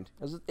concerned.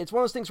 It's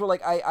one of those things where,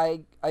 like,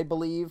 I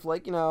believe,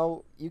 like,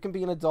 you can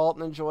be an adult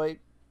and enjoy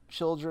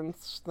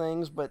children's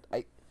things, but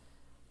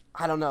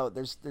I don't know.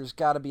 There's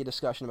got to be a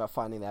discussion about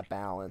finding that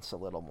balance a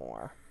little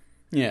more.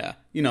 Yeah,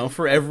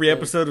 for every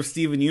episode of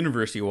Steven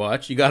Universe you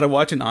watch, you got to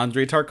watch an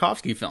Andrei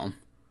Tarkovsky film.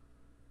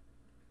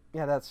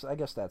 Yeah, I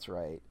guess that's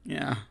right.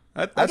 Yeah,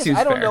 that seems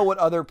fair. I don't know what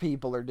other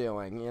people are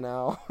doing.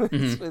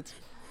 Mm-hmm.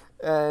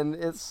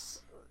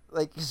 It's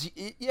like, 'cause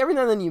every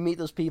now and then you meet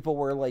those people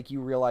where, like,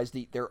 you realize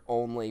they're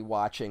only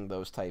watching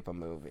those type of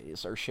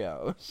movies or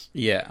shows.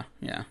 Yeah.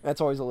 That's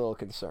always a little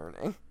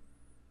concerning.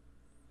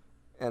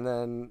 And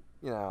then,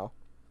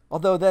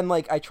 although then,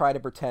 like, I try to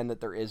pretend that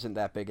there isn't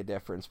that big a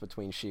difference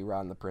between She-Ra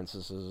and the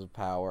Princesses of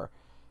Power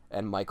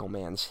and Michael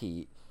Mann's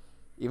Heat,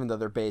 even though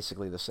they're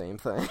basically the same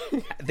thing.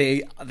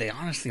 They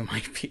honestly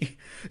might be.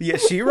 Yeah,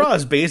 She-Ra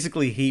is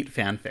basically Heat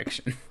fan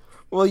fiction.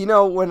 Well,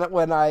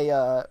 when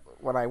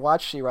I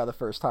watched She-Ra the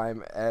first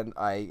time, and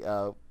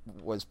I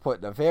was put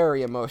in a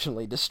very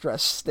emotionally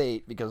distressed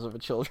state because of a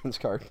children's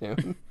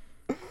cartoon,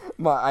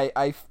 my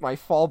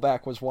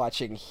fallback was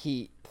watching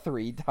Heat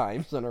 3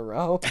 times in a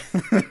row.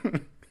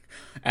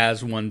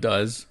 As one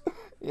does.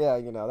 Yeah,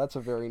 that's a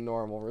very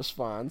normal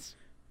response.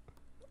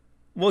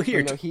 Well,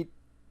 here...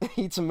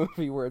 Heat's a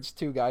movie where it's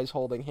 2 guys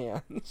holding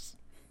hands.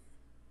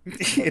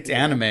 It's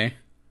anime.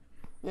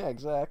 Yeah,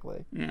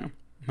 exactly. Yeah.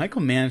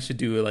 Michael Mann should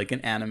do, like, an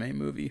anime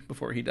movie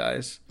before he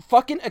dies.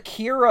 Fucking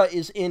Akira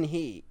is in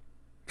Heat.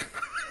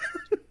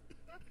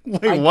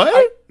 Wait,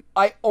 what?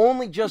 I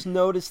only just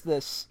noticed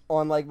this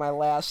on, like, my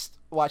last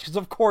watch, because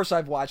of course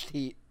I've watched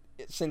Heat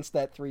since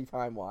that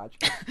 3-time watch.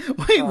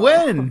 Wait,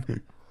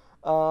 when?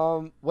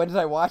 When did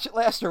I watch it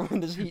last, or when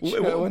does Heat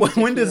show?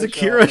 When does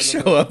Akira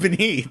show up in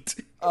Heat?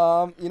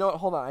 You know what?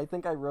 Hold on. I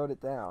think I wrote it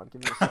down.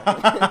 Give me a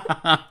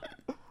second.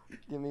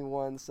 Give me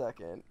 1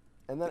 second.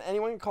 And then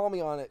anyone can call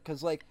me on it,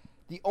 because, like,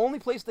 the only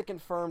place that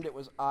confirmed it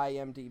was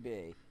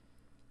IMDb.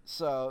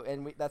 So,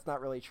 and that's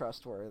not really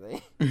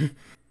trustworthy.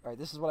 All right,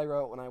 this is what I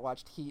wrote when I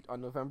watched Heat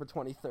on November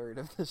 23rd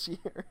of this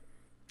year.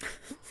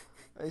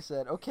 I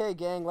said, okay,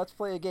 gang, let's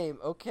play a game.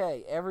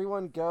 Okay,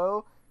 everyone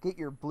go get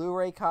your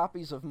Blu-ray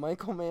copies of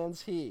Michael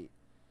Mann's Heat.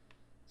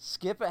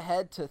 Skip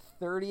ahead to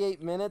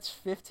 38 minutes,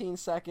 15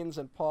 seconds,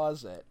 and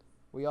pause it.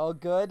 We all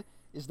good?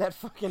 Is that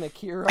fucking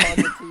Akira on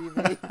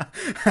the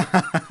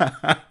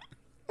TV?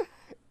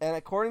 And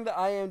according to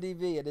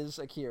IMDb, it is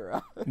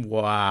Akira.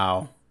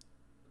 Wow.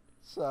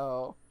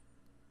 So,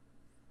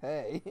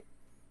 hey.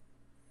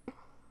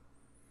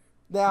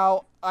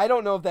 Now, I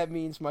don't know if that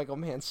means Michael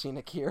Mann's seen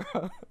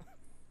Akira.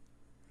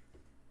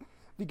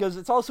 Because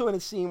it's also in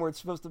a scene where it's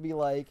supposed to be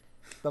like,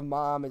 the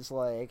mom is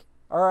like,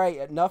 all right,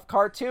 enough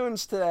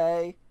cartoons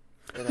today.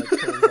 And like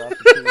turns off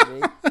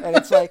the TV. And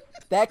it's like,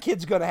 that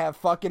kid's gonna have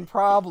fucking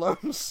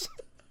problems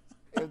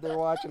if they're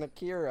watching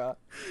Akira.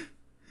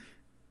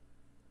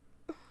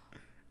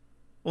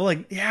 Well,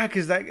 like, yeah,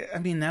 because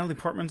Natalie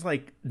Portman's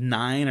like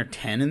 9 or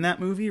 10 in that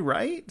movie,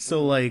 right?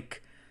 So,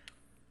 like,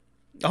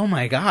 oh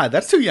my god,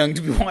 that's too young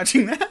to be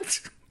watching that.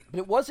 But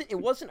it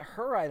wasn't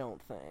her, I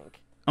don't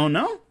think. Oh,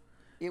 no?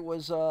 It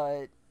was,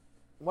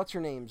 what's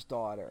her name's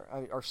daughter?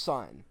 Or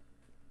son.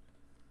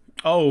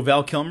 Oh,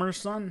 Val Kilmer's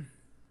son?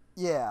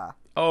 Yeah.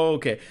 Oh,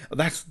 okay.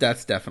 That's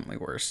definitely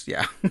worse,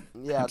 yeah.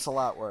 Yeah, it's a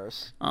lot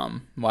worse.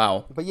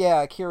 Wow. But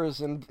yeah, Akira's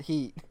in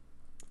Heat.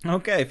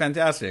 Okay,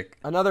 fantastic.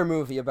 Another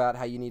movie about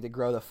how you need to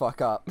grow the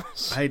fuck up.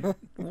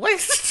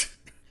 What?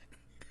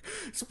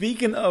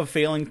 Speaking of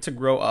failing to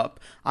grow up,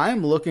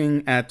 I'm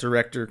looking at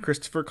director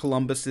Christopher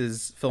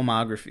Columbus's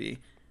filmography,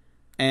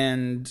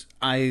 and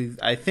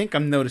I think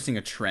I'm noticing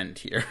a trend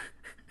here.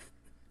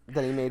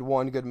 That he made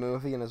one good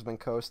movie and has been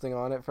coasting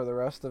on it for the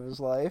rest of his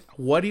life.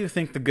 What do you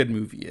think the good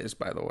movie is,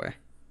 by the way?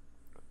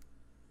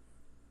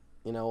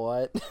 You know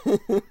what?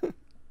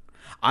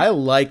 I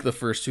like the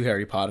first 2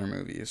 Harry Potter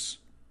movies.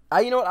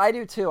 You know what? I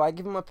do too. I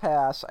give them a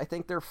pass. I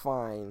think they're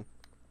fine.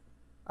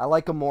 I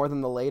like them more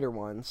than the later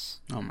ones.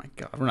 Oh my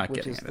god, we're not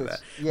getting into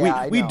that.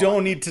 Yeah, we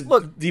don't need to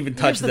Look, even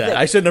touch that. thing.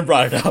 I shouldn't have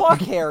brought it up.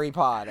 Fuck Harry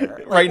Potter.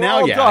 Like, right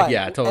now,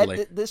 yeah,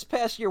 totally. This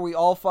past year, we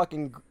all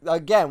fucking,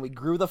 again, we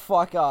grew the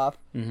fuck up.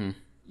 Mm-hmm.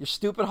 Your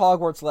stupid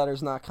Hogwarts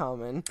letter's not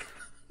coming.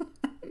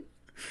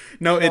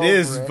 No, it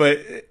is, it. but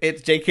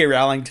it's J.K.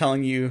 Rowling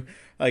telling you,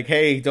 like,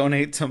 hey,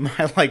 donate to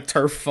my, like,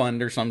 turf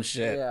fund or some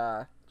shit.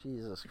 Yeah,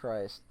 Jesus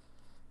Christ.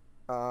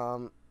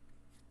 I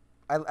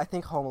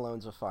think Home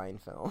Alone's a fine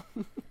film.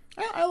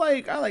 I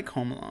like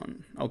Home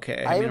Alone.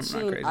 Okay, I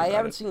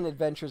haven't seen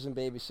Adventures in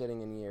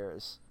Babysitting in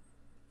years,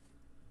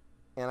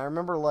 and I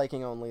remember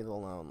liking Only the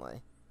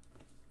Lonely.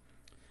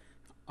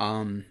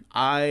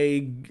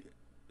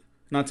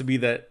 Not to be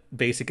that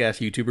basic ass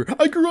YouTuber,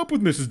 I grew up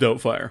with Mrs.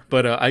 Doubtfire,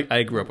 but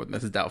I grew up with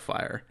Mrs.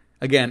 Doubtfire.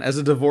 Again, as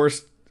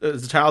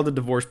a child of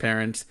divorced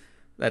parents,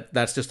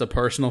 that's just a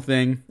personal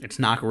thing. It's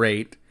not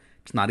great.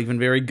 It's not even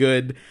very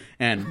good,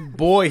 and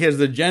boy, has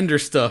the gender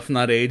stuff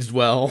not aged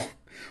well.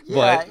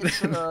 Yeah,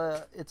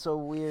 but it's a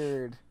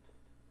weird.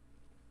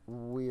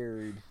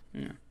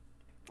 Yeah.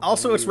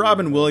 Also, it's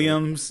Robin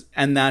Williams,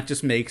 and that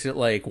just makes it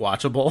like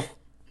watchable.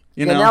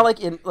 You know?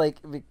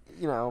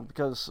 Now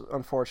because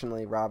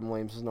unfortunately Robin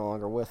Williams is no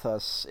longer with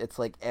us. It's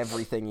like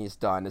everything he's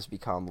done has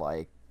become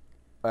like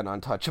an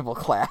untouchable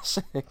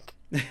classic,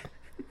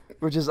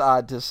 which is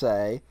odd to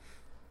say,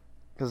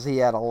 because he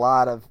had a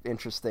lot of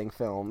interesting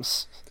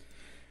films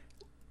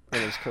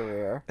in his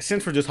career.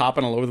 Since we're just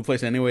hopping all over the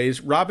place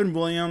anyways, Robin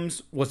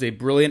Williams was a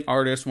brilliant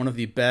artist, one of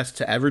the best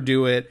to ever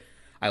do it.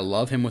 I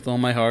love him with all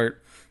my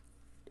heart.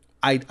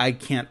 I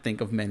can't think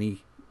of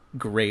many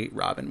great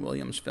Robin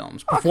Williams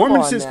films.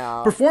 Performances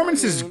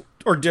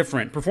are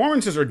different.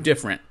 Performances are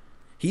different.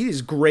 He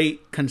is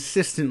great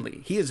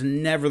consistently. He is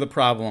never the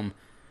problem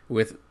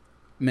with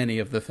many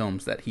of the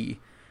films that he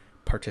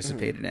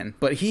participated in.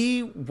 But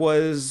he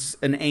was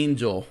an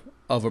angel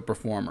of a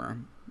performer.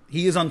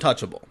 He is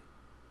untouchable.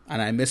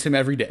 And I miss him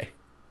every day.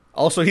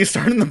 Also, he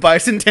starred in the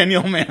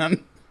Bicentennial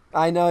Man.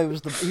 I know, he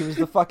was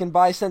the fucking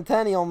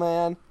Bicentennial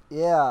Man.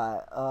 Yeah,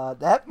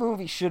 that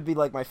movie should be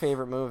like my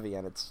favorite movie,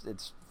 and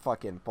it's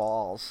fucking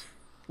balls.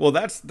 Well,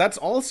 that's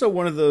also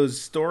one of those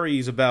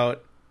stories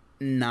about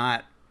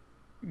not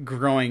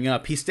growing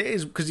up. He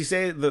stays, because you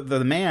say the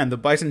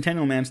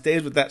Bicentennial Man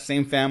stays with that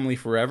same family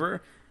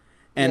forever,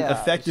 and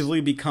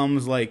effectively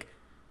becomes like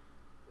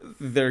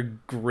their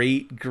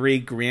great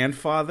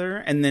grandfather,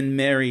 and then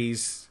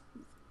marries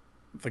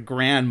the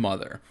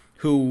grandmother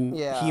who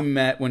he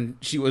met when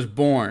she was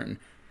born.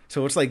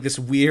 So it's like this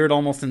weird,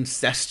 almost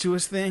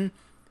incestuous thing.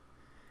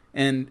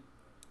 And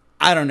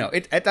I don't know.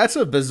 That's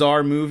a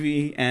bizarre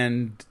movie,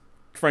 and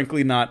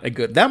frankly not a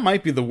good... That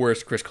might be the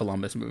worst Chris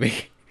Columbus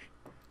movie.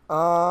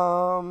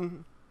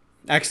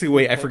 Actually,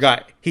 wait, I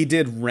forgot. He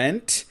did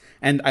Rent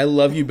and I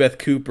Love You, Beth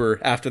Cooper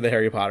after the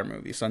Harry Potter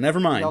movie. So never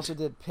mind. He also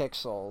did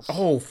Pixels.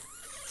 Oh,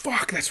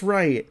 fuck, that's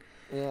right.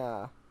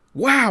 Yeah.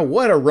 Wow,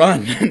 what a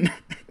run.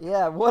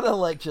 Yeah, what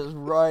a, just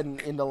run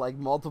into,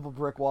 multiple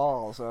brick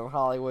walls. And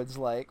Hollywood's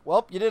like,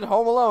 well, you did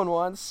Home Alone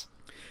once.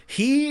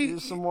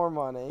 Here's some more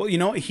money.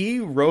 Well, he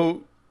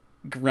wrote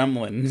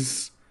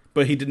Gremlins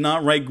but he did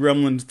not write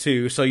Gremlins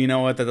 2, so you know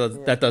what?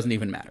 That doesn't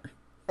even matter.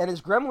 And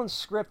his Gremlins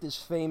script is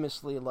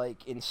famously,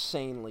 like,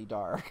 insanely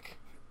dark.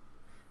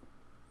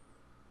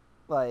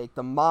 Like,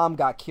 the mom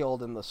got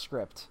killed in the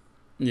script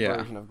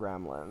version of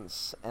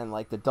Gremlins. And,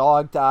 like, the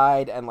dog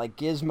died, and, like,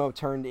 Gizmo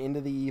turned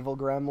into the evil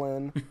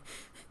gremlin.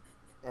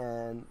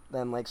 And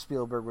then, like,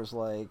 Spielberg was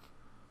like,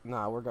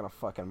 nah, we're gonna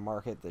fucking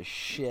market the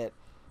shit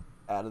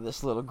out of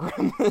this little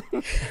gremlin.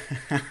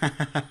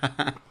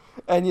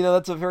 And, you know,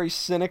 that's a very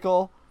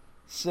cynical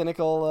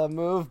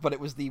move, but it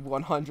was the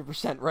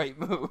 100% right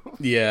move.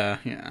 Yeah.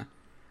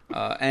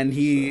 And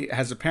he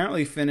has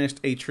apparently finished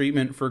a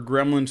treatment for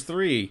Gremlins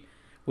 3,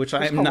 which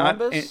I'm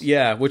not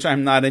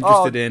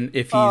interested in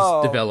if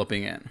he's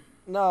developing it.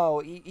 No,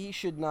 he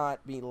should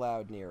not be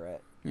allowed near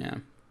it. Yeah.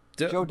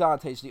 Joe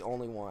Dante's the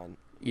only one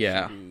who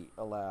should be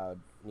allowed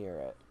near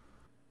it.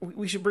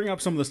 We should bring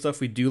up some of the stuff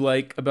we do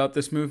like about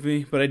this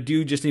movie, but I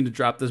do just need to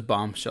drop this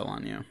bombshell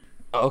on you.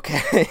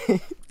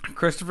 Okay.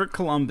 Christopher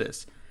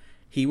Columbus.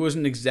 He was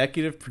an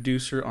executive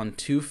producer on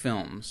 2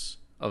 films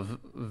of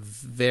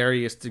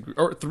various degrees,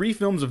 or 3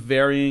 films of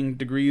varying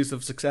degrees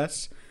of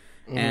success,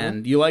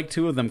 and you like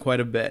 2 of them quite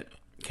a bit.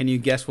 Can you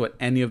guess what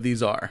any of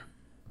these are?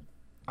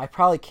 I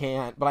probably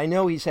can't, but I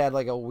know he's had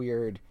like a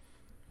weird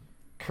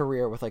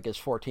career with like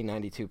his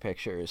 1492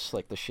 pictures,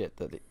 like the shit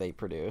that they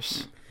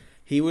produce.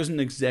 He was an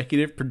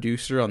executive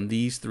producer on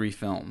these 3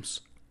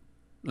 films: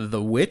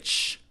 The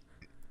Witch,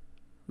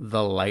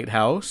 The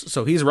Lighthouse.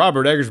 So he's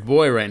Robert Eggers'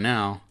 boy right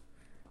now.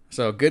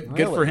 So good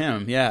for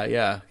him.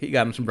 Yeah. He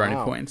got him some brownie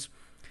points.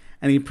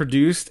 And he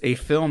produced a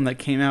film that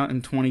came out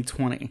in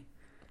 2020.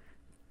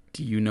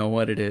 Do you know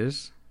what it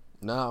is?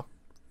 No.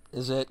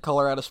 Is it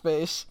Color Out of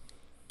Space?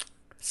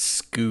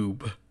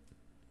 Scoob.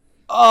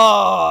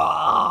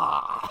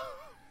 Oh!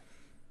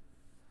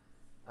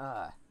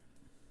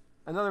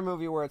 Another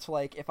movie where it's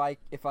like, if I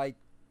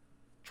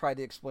tried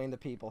to explain to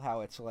people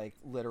how it's like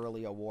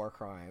literally a war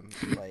crime,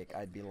 like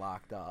I'd be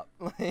locked up.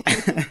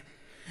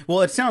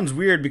 Well, it sounds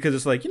weird because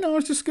it's like,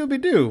 it's just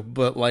Scooby-Doo,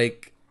 but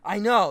like... I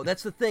know,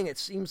 that's the thing. It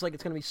seems like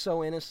it's going to be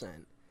so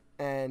innocent.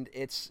 And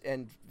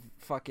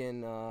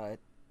fucking, I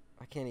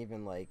can't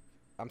even, like,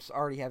 I'm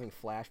already having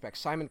flashbacks.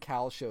 Simon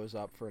Cowell shows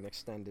up for an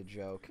extended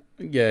joke.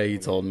 Yeah, you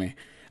told me.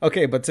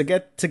 Okay, but to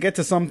get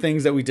to some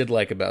things that we did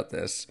like about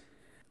this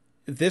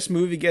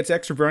movie gets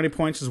extra brownie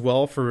points as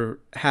well for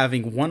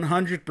having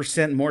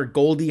 100% more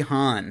Goldie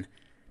Hawn.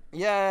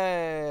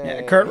 Yay!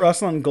 Yeah, Kurt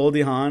Russell and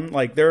Goldie Hawn,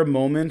 like, there are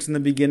moments in the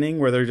beginning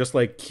where they're just,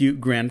 like,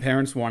 cute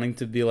grandparents wanting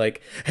to be like,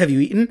 have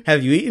you eaten?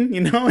 Have you eaten?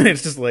 And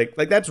it's just like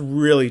that's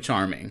really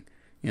charming,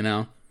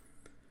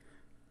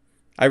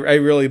 I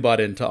really bought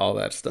into all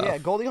that stuff. Yeah,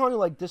 Goldie Hawn,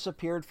 like,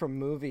 disappeared from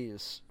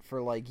movies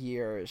for, like,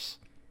 years.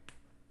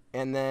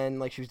 And then,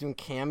 like, she was doing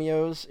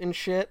cameos and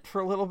shit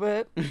for a little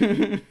bit.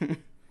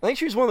 I think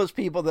she was one of those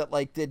people that,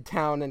 like, did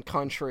Town and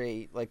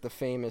Country, like, the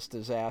famous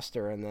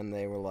disaster, and then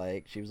they were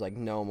like, she was like,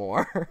 no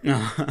more.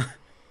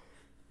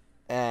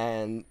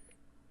 And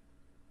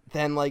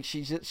then, like,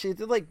 she did,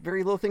 like,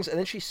 very little things, and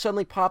then she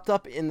suddenly popped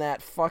up in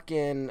that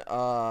fucking,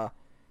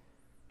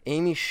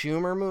 Amy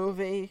Schumer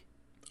movie.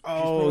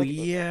 Oh,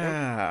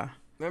 yeah.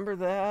 Remember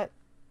that?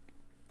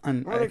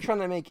 Remember they're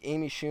trying to make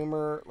Amy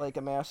Schumer, like,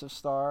 a massive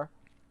star?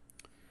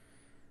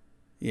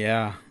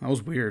 Yeah, that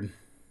was weird.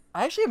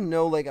 I actually have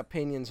no, like,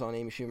 opinions on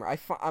Amy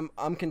Schumer.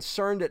 I'm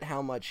concerned at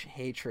how much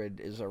hatred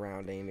is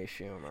around Amy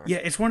Schumer. Yeah,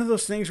 it's one of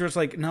those things where it's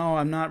like, no,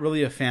 I'm not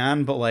really a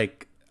fan, but,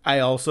 like, I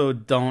also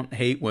don't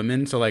hate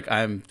women, so, like,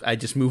 I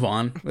just move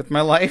on with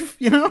my life,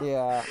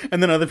 Yeah.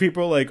 And then other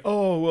people are like,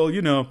 oh, well,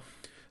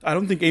 I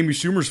don't think Amy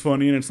Schumer's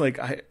funny, and it's like,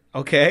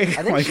 okay.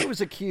 I think like, she was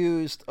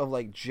accused of,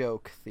 like,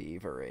 joke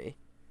thievery.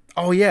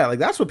 Oh, yeah, like,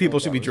 that's what people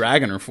should be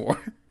dragging her for,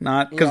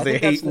 not because they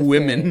hate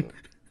women. Thing.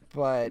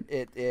 But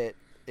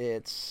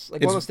it's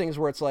like one of those things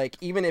where it's like,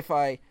 even if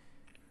I,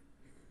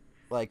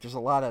 like, there's a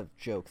lot of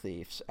joke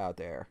thieves out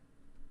there,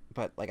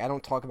 but, like, I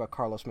don't talk about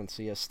Carlos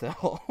Mencia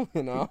still,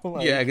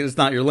 Like, yeah, because it's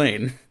not your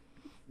lane.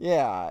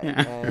 Yeah,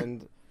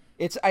 and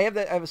I have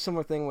a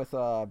similar thing with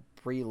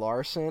Brie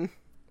Larson,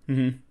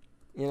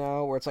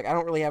 where it's like, I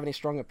don't really have any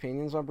strong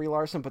opinions on Brie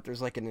Larson, but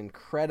there's, like, an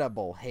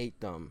incredible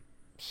hatedom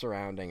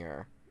surrounding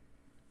her.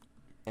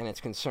 And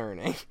it's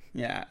concerning.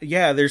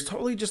 Yeah, there's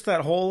totally just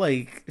that whole,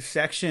 like,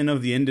 section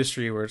of the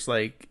industry where it's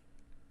like,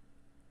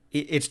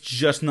 it's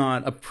just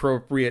not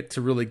appropriate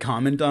to really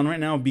comment on right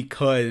now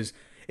because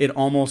it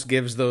almost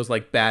gives those,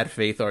 like, bad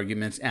faith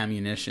arguments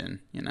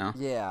ammunition,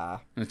 Yeah.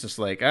 And it's just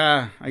like,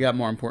 I got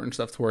more important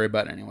stuff to worry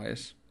about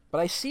anyways. But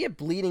I see it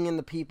bleeding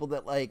into people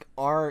that, like,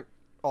 aren't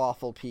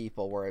awful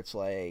people, where it's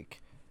like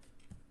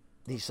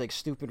these, like,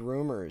 stupid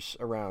rumors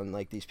around,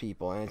 like, these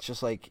people, and it's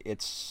just like,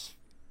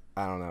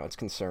 I don't know, it's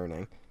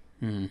concerning.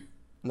 Mm-hmm.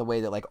 In the way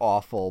that, like,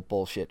 awful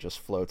bullshit just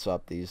floats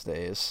up these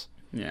days.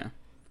 Yeah.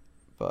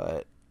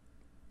 But,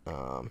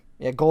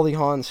 yeah, Goldie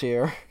Hawn's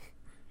here.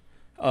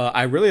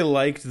 I really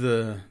liked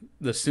the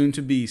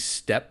soon-to-be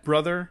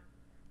stepbrother,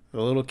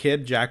 the little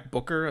kid, Jack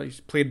Booker.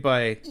 He's played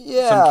by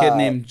some kid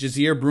named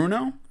Jazier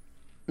Bruno.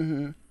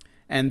 Mm-hmm.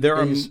 And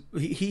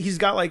he's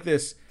got, like,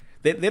 this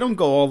they don't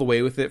go all the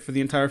way with it for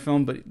the entire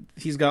film, but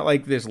he's got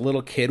like this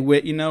little kid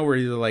wit, you know, where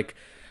you're like,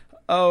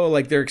 oh,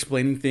 like they're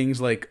explaining things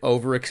like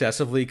over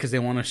excessively because they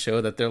want to show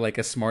that they're like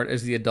as smart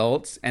as the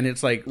adults, and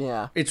it's like,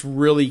 it's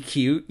really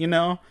cute, you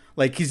know,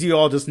 like because you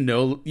all just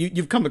know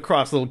you've come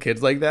across little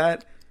kids like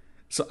that,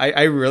 so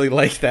I really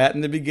like that in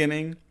the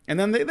beginning, and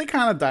then they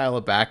kind of dial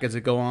it back as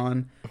it go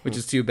on, which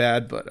is too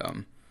bad, but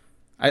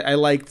I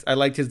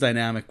liked his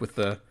dynamic with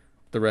the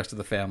rest of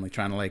the family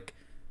trying to like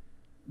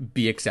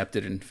be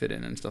accepted and fit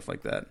in and stuff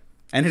like that,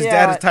 and his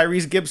dad is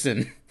Tyrese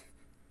Gibson.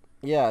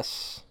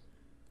 Yes.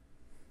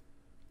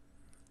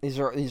 These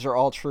are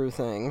all true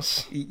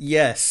things.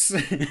 Yes.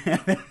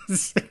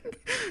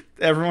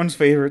 Everyone's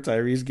favorite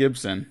Tyrese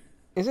Gibson.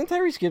 Isn't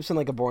Tyrese Gibson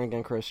like a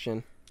born-again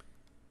Christian?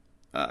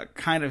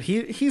 Kind of.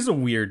 He's a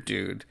weird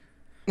dude.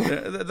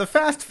 The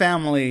Fast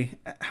family,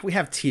 we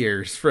have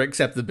tiers for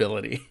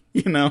acceptability,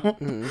 you know?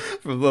 Mm-hmm.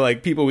 For the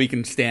like people we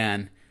can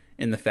stand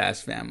in the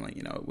Fast family,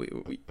 you know.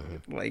 We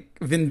like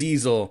Vin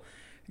Diesel,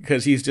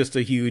 because he's just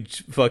a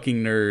huge fucking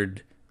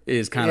nerd.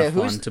 Is kind of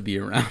fun to be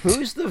around.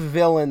 Who's the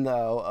villain,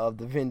 though, of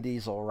the Vin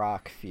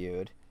Diesel-Rock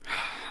feud?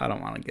 I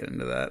don't want to get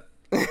into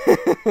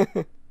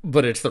that.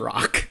 But it's The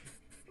Rock.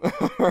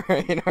 All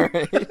right.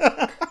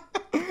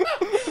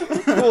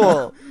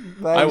 Cool.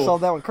 I saw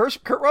that one.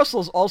 Kurt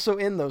Russell's also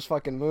in those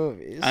fucking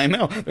movies. I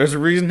know. There's a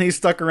reason he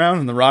stuck around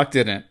and The Rock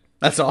didn't.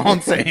 That's all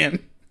I'm saying.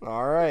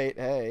 All right.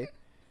 Hey.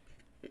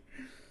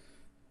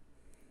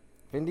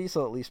 Vin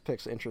Diesel at least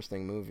picks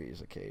interesting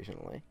movies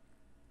occasionally.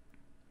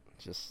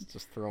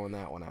 Just throwing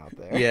that one out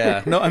there.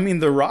 Yeah. No, I mean,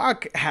 The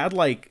Rock had,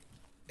 like,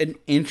 an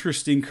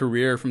interesting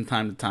career from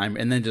time to time,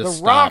 and then just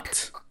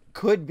stopped. The Rock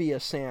could be a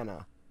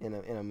Santa in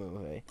a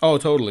movie. Oh,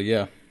 totally,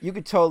 yeah. You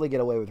could totally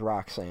get away with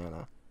Rock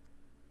Santa.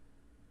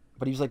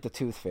 But he was like the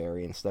Tooth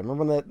Fairy instead.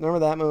 Remember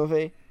that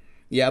movie?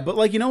 Yeah, but,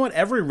 like, you know what?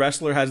 Every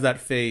wrestler has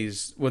that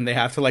phase when they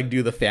have to, like,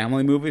 do the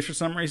family movies for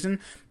some reason.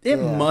 It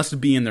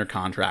must be in their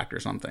contract or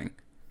something.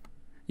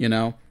 You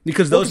know?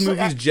 Because those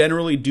movies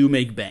generally do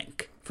make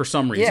bank for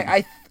some reason.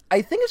 Yeah,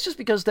 I think it's just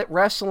because that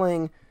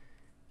wrestling,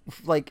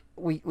 like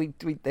we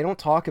they don't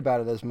talk about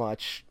it as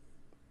much.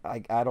 I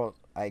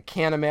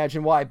can't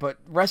imagine why, but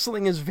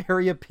wrestling is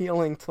very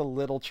appealing to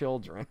little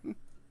children.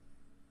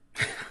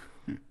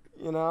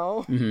 You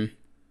know? Mm-hmm.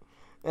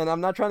 And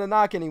I'm not trying to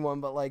knock anyone,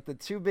 but like the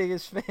two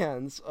biggest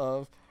fans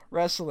of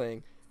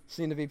wrestling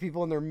seem to be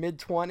people in their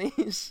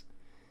mid-20s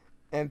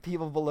and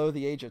people below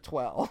the age of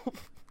 12.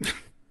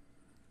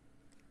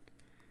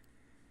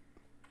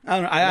 I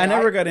don't know. I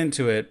never got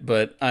into it,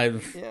 but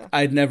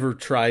I'd never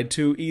tried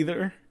to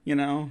either. You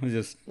know,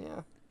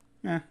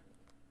 I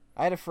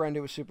had a friend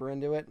who was super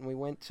into it, and we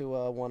went to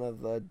one of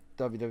the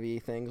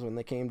WWE things when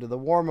they came to the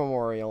War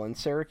Memorial in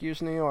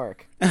Syracuse, New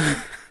York.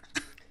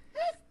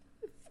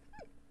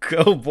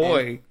 Go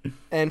boy!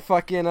 And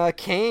fucking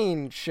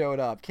Kane showed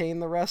up, Kane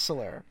the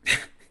wrestler,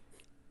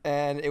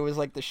 and it was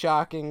like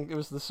it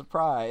was the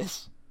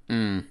surprise.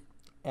 And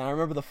I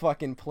remember the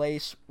fucking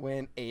place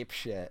went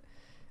apeshit.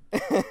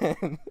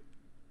 And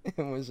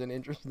it was an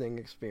interesting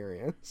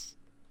experience.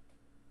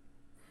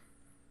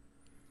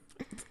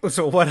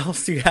 So what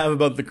else do you have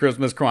about the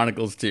Christmas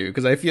Chronicles 2?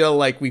 Because I feel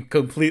like we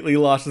completely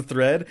lost the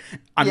thread.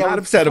 I'm not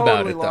upset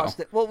about it, though.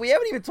 Well, we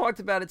haven't even talked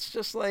about it. It's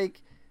just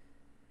like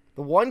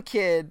the one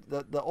kid,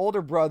 the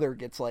older brother,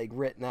 gets like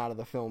written out of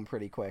the film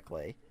pretty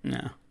quickly.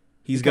 Yeah.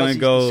 He's going to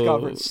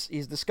go...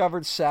 He's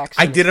discovered sex.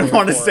 I didn't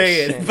want to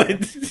say it, but...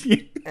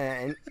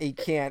 And he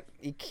can't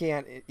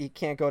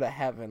go to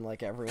heaven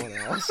like everyone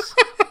else.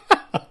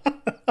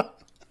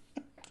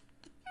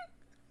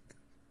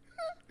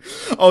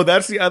 Oh,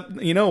 that's the...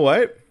 you know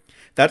what?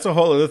 That's a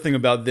whole other thing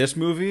about this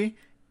movie.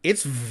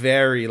 It's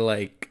very,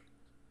 like,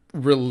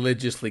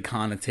 religiously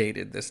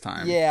connotated this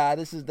time. Yeah,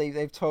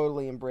 they've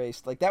totally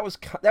embraced. Like, that was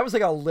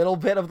like a little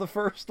bit of the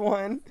first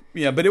one.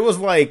 Yeah, but it was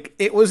like...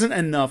 It wasn't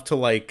enough to,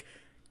 like...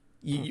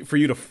 for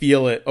you to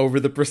feel it over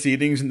the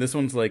proceedings, and this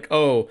one's like,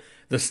 oh,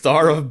 the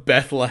Star of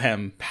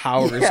Bethlehem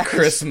powers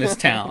Christmas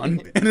Town,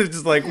 and it's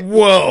just like,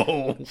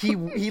 whoa. He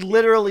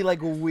literally like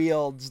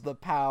wields the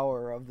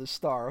power of the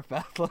Star of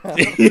Bethlehem.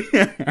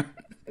 Yeah.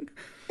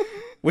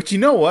 Which, you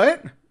know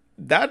what?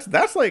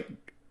 That's like,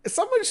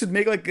 someone should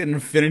make like an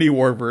Infinity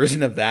War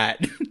version of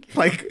that.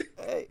 Like,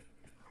 hey.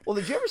 Well,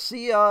 did you ever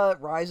see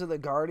Rise of the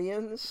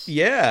Guardians?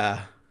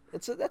 Yeah.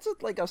 That's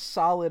like a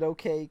solid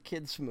okay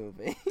kids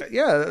movie.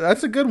 Yeah,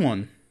 that's a good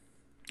one.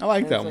 I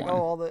like that one.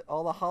 Oh,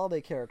 all the holiday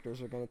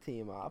characters are going to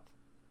team up.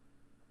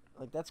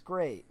 Like, that's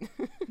great.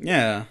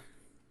 Yeah,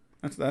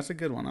 that's a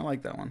good one. I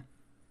like that one.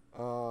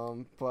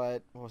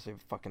 But what was I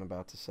fucking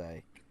about to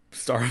say?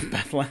 Star of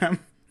Bethlehem.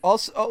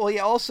 Also,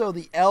 also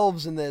the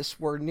elves in this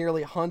were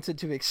nearly hunted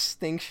to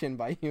extinction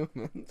by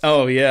humans.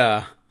 Oh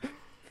yeah.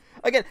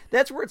 Again,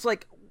 that's where it's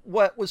like.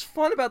 What was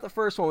fun about the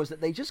first one was that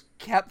they just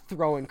kept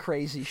throwing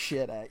crazy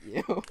shit at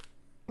you.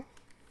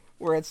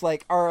 Where it's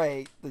like, all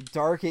right, the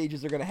Dark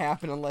Ages are going to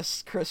happen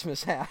unless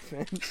Christmas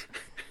happens.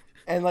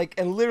 And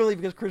literally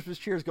because Christmas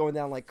cheer is going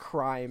down, like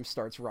crime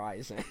starts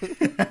rising.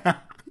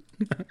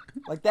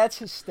 Like, that's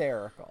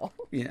hysterical.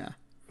 Yeah.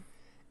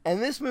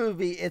 And this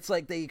movie, it's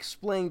like they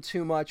explain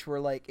too much where,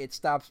 like, it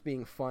stops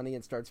being funny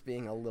and starts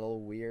being a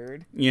little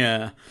weird.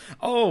 Yeah.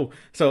 Oh,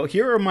 so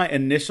here are my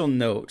initial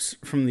notes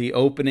from the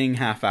opening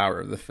half hour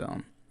of the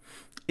film.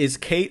 Is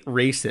Kate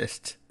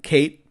racist?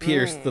 Kate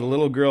Pierce, the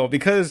little girl,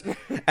 because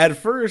at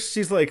first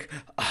she's like,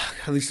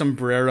 these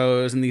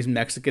sombreros and these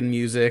Mexican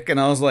music,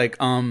 and I was like,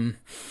 and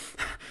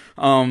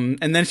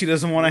then she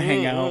doesn't want to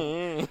hang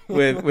out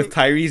with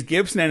Tyrese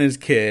Gibson and his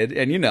kid,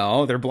 and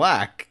they're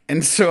black,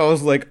 and so I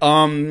was like,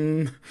 I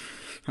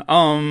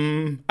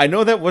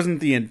know that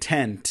wasn't the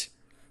intent,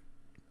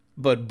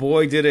 but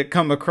boy, did it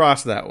come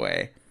across that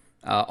way.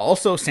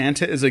 Also,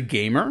 Santa is a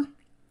gamer,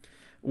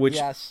 which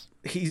yes.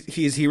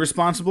 Is he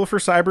responsible for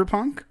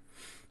Cyberpunk?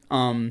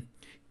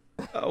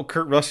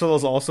 Kurt Russell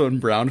is also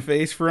in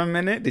brownface for a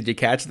minute. Did you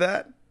catch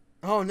that?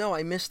 Oh no,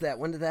 I missed that.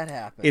 When did that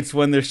happen? It's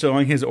when they're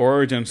showing his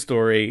origin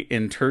story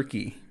in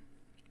Turkey.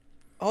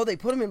 Oh, they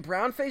put him in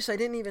brownface? I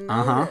didn't even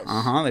notice.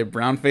 They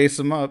brownface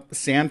him up.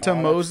 Santa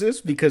Moses,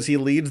 because he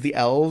leads the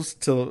elves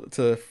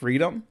to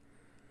freedom.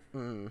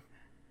 Malcolm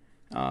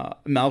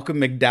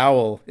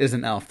McDowell is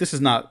an elf. This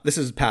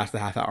is past the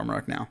half hour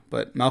mark now,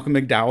 but Malcolm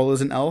McDowell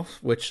is an elf,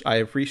 which I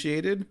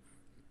appreciated,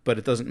 but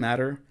it doesn't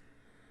matter.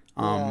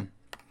 Yeah.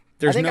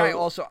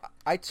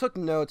 I took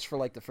notes for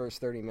like the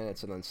first 30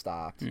 minutes and then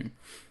stopped.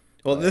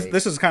 Well,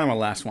 this is kind of my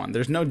last one.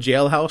 There's no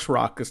Jailhouse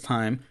Rock this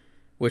time,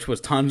 which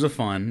was tons of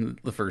fun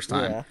the first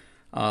time.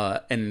 Yeah.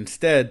 And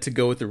instead, to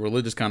go with the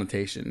religious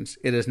connotations,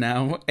 it is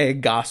now a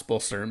gospel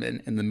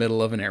sermon in the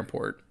middle of an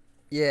airport.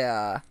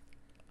 Yeah.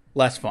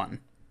 Less fun.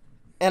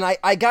 And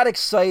I got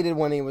excited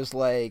when he was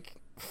like,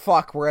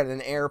 fuck, we're at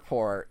an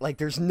airport. Like,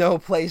 there's no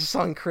place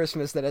on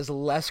Christmas that has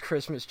less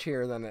Christmas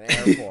cheer than an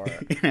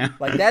airport. Yeah.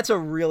 Like, that's a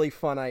really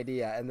fun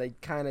idea, and they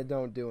kind of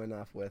don't do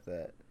enough with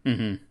it.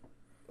 Mm-hmm.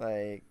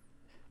 Like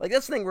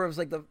that's the thing where it was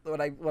like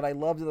what I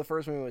loved in the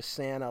first movie was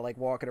Santa, like,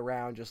 walking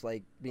around just,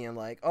 like, being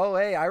like, oh,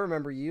 hey, I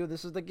remember you.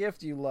 This is the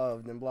gift you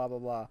loved, and blah, blah,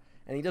 blah.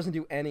 And he doesn't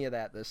do any of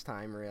that this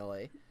time,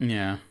 really.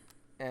 Yeah.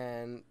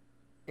 And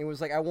it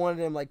was like I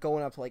wanted him, like,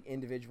 going up to, like,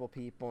 individual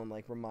people and,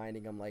 like,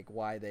 reminding them, like,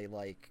 why they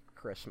like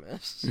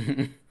Christmas.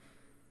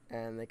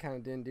 And they kind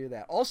of didn't do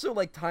that. Also,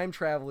 like, time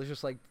travel is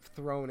just, like,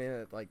 thrown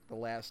in at, like, the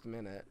last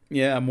minute.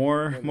 Yeah,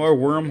 more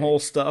wormhole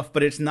stuff,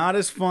 but it's not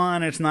as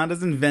fun. It's not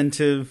as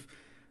inventive,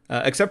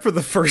 except for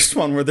the first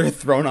one where they're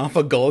thrown off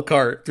a go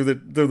kart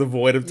through the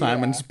void of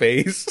time and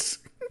space.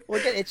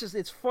 Well, again,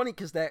 it's funny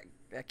because that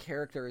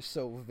character is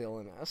so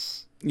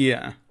villainous.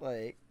 Yeah,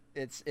 like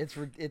it's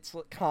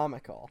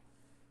comical.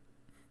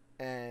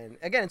 And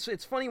again,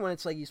 it's funny when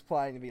it's like he's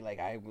plotting to be like,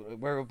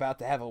 we're about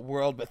to have a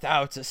world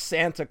without a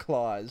Santa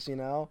Claus, you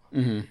know?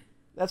 Mm-hmm.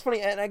 That's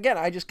funny. And again,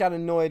 I just got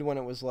annoyed when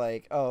it was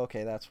like, oh,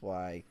 okay, that's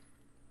why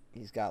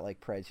he's got, like,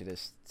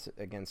 prejudice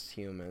against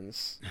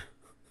humans.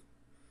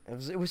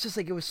 It was just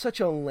like, it was such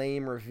a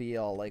lame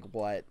reveal, like,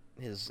 what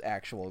his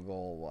actual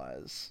goal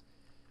was,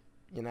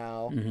 you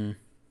know? Mm-hmm.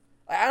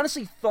 I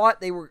honestly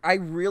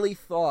really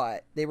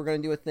thought they were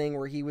going to do a thing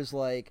where he was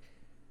like,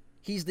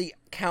 he's the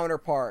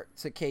counterpart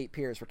to Kate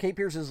Pierce, where Kate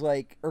Pierce is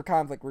like, her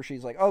conflict where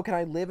she's like, oh, can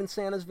I live in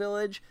Santa's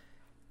village?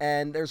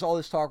 And there's all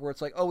this talk where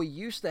it's like, oh, we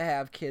used to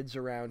have kids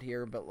around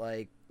here, but,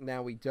 like,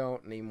 now we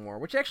don't anymore,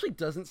 which actually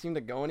doesn't seem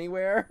to go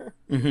anywhere.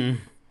 Mm-hmm.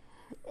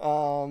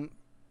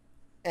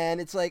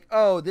 And it's like,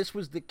 oh, this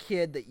was the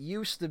kid that he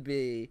used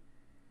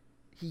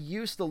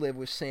to live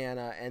with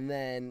Santa, and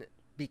then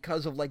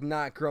because of, like,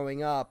 not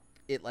growing up,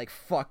 it, like,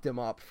 fucked him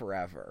up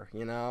forever,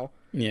 you know?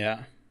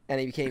 Yeah. And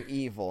he became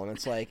evil, and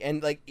it's like,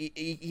 and, like,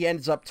 he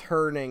ends up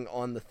turning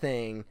on the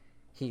thing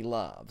he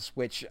loves,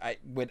 which I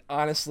would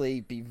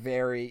honestly be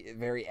very,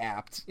 very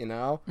apt, you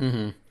know?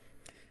 Mm-hmm.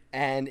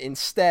 And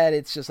instead,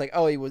 it's just like,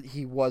 oh,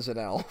 he was an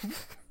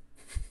elf.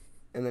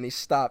 And then he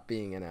stopped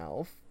being an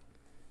elf.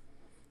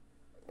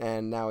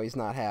 And now he's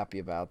not happy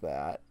about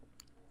that.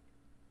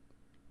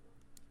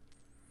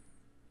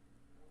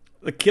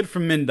 The kid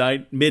from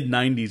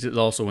mid-90s is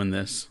also in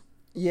this.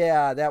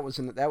 Yeah, that was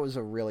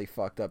a really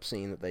fucked up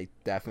scene that they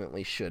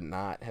definitely should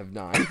not have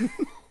done.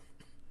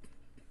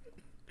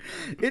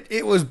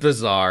 It was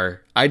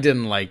bizarre. I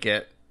didn't like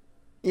it.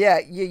 Yeah,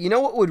 you know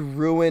what would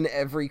ruin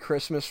every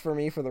Christmas for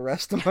me for the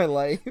rest of my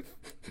life?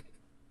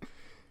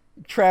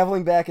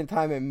 Traveling back in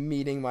time and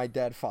meeting my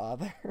dead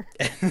father.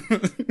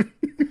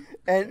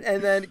 and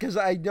then, because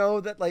I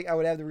know that, like, I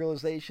would have the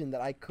realization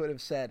that I could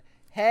have said,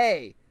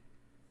 hey,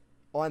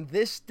 on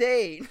this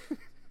date,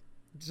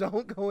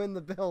 don't go in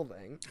the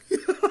building.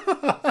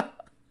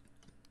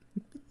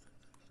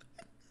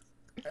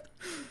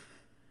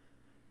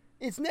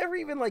 It's never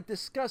even, like,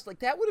 discussed. Like,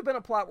 that would have been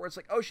a plot where it's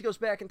like, oh, she goes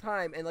back in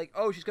time, and, like,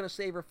 oh, she's going to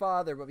save her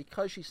father, but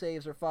because she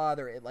saves her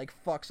father, it, like,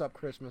 fucks up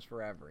Christmas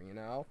forever, you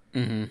know?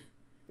 Mm-hmm.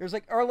 There's,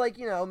 like, or, like,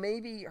 you know,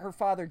 maybe her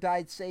father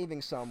died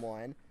saving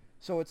someone,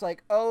 so it's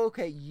like, oh,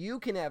 okay, you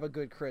can have a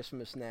good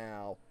Christmas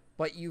now,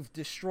 but you've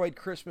destroyed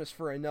Christmas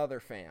for another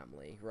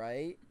family,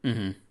 right?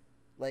 Mm-hmm.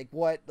 Like,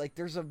 what? Like,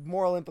 there's a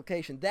moral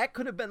implication. That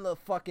could have been the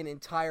fucking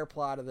entire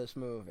plot of this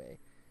movie.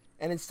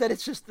 And instead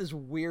it's just this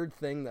weird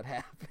thing that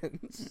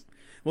happens.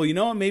 Well, you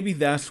know what? Maybe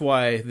that's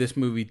why this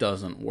movie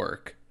doesn't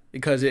work.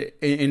 Because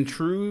in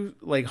true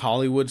like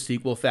Hollywood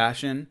sequel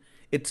fashion,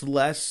 it's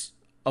less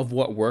of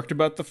what worked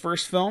about the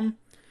first film.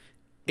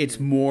 It's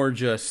more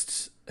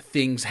just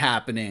things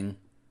happening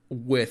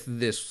with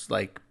this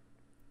like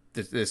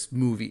this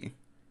movie.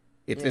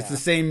 It's the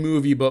same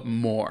movie but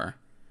more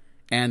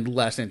and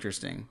less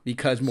interesting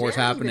because more is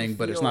happening,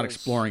 but it's not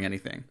exploring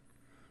anything.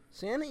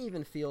 Santa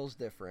even feels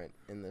different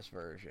in this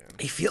version.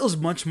 He feels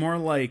much more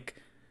like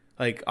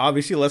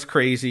obviously less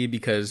crazy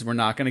because we're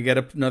not going to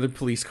get another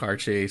police car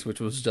chase, which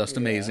was just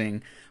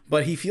amazing.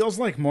 But he feels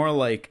like more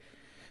like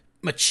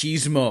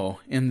machismo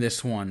in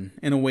this one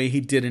in a way he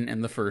didn't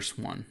in the first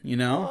one, you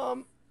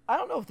know? I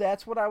don't know if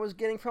that's what I was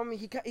getting from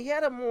him. He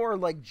had a more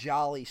like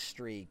jolly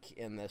streak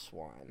in this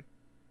one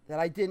that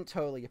I didn't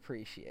totally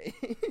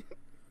appreciate.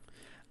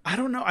 I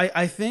don't know.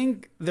 I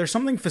think there's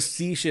something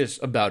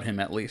facetious about him,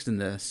 at least in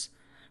this,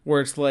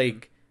 where it's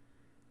like,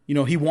 you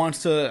know, he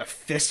wants to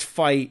fist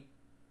fight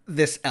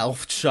this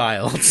elf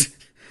child.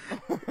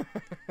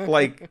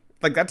 like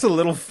that's a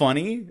little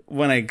funny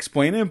when I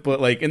explain it,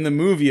 but like in the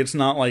movie it's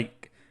not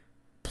like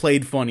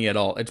played funny at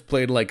all. It's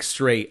played like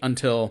straight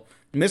until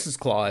Mrs.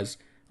 Claus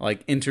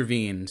like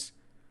intervenes,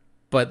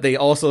 but they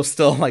also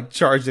still like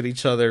charge at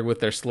each other with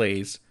their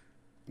sleighs.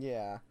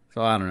 Yeah.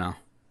 So I don't know.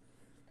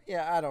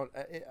 Yeah,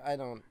 I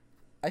don't.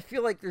 I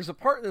feel like there's a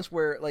part in this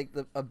where like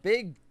a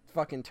big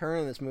fucking turn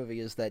in this movie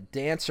is that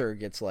Dancer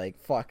gets like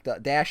fucked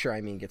up. Dasher, I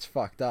mean, gets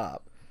fucked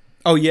up.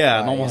 Oh yeah,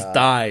 and almost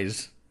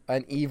dies.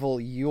 An evil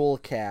Yule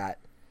cat,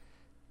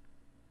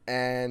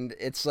 and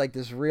it's like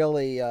this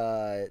really,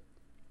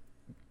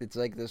 it's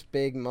like this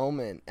big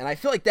moment, and I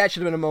feel like that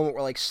should have been a moment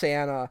where like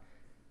Santa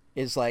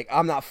is like,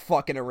 I'm not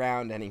fucking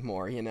around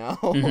anymore, you know?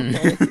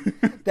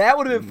 Like, that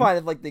would have been fine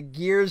if like the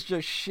gears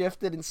just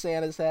shifted in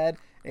Santa's head,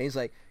 and he's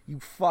like, you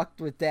fucked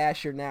with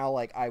Dasher, now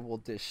like I will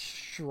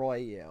destroy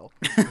you.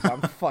 'Cause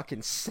I'm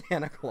fucking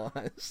Santa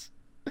Claus.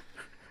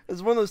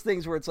 It's one of those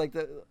things where it's like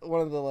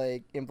one of the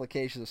like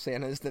implications of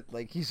Santa is that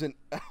like he's an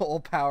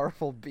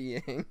all-powerful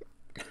being,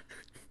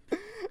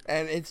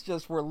 and it's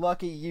just we're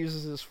lucky he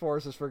uses his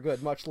forces for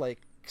good, much like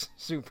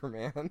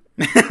Superman.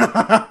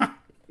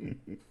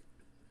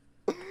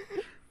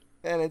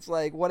 And it's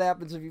like, what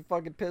happens if you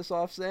fucking piss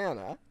off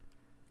Santa?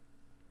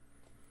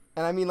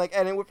 And I mean, like,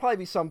 and it would probably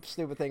be some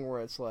stupid thing where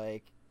it's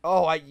like,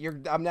 oh,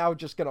 I'm now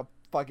just gonna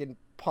fucking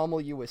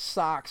pummel you with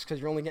socks because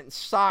you're only getting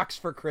socks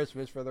for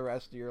Christmas for the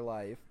rest of your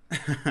life.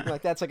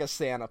 Like that's like a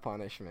Santa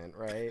punishment,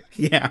 right?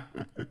 Yeah.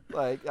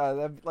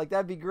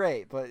 That'd be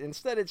great, but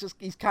instead it's just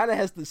he kind of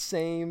has the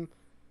same,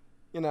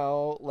 you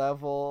know,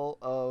 level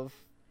of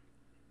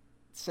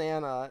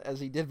Santa as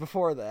he did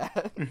before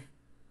that.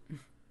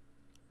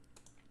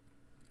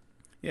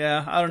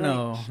 Yeah, I don't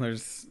know.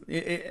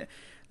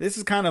 This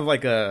is kind of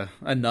like a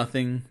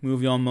nothing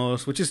movie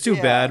almost, which is too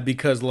bad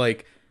because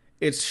like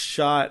it's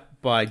shot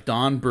by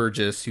Don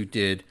Burgess, who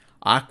did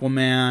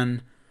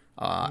Aquaman,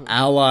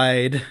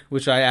 Allied,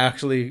 which I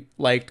actually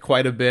liked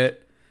quite a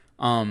bit.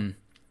 What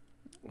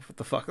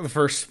the fuck? The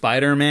first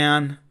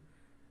Spider-Man.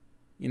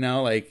 You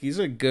know, like he's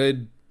a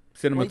good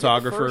cinematographer. Well,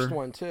 he did the first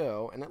one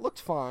too, and it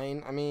looked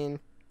fine. I mean,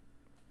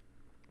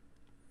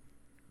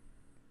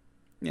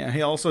 yeah,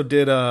 he also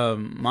did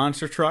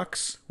Monster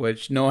Trucks,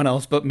 which no one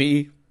else but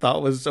me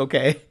thought was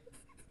okay.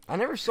 I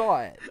never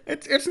saw it.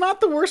 It's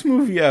not the worst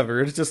movie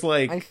ever. It's just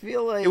like I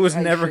feel like it was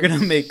never gonna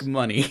make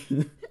money.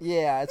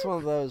 Yeah, it's one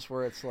of those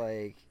where it's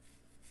like,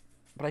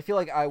 but I feel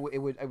like it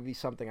would be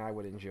something I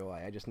would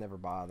enjoy. I just never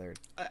bothered.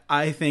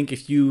 I think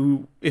if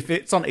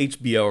it's on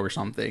HBO or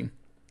something,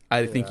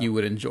 I think you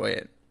would enjoy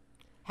it.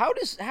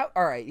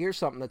 All right, here's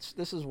something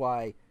this is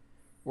why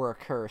we're a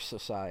cursed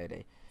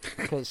society.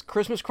 Because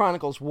Christmas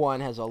Chronicles 1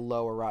 has a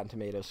lower Rotten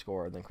Tomatoes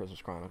score than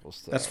Christmas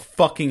Chronicles 2. That's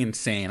fucking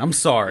insane. I'm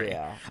sorry.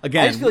 Yeah.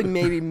 Again, I just feel like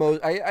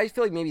I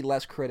feel like maybe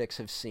less critics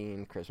have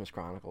seen Christmas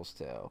Chronicles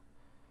 2.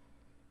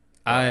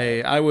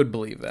 I would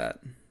believe that.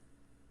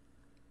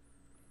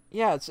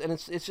 Yeah, it's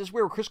just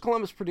weird. Chris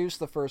Columbus produced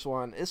the first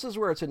one. This is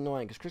where it's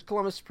annoying because Chris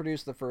Columbus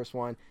produced the first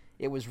one.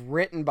 It was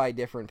written by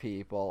different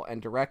people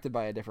and directed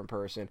by a different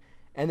person.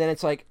 And then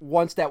it's like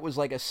once that was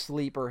like a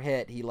sleeper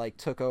hit, he like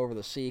took over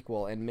the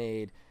sequel and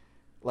made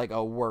like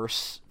a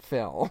worse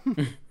film.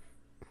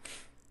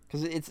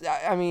 Because it's,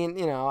 I mean,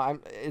 you know,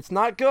 it's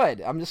not good.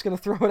 I'm just gonna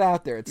throw it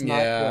out there. It's not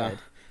good.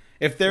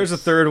 If there's a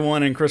third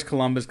one and Chris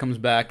Columbus comes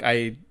back,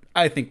 I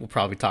think we'll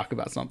probably talk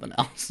about something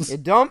else.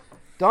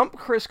 Dump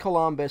Chris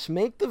Columbus.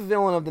 Make the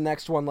villain of the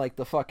next one like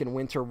the fucking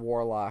Winter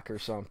Warlock or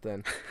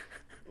something.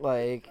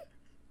 Like,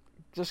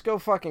 just go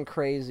fucking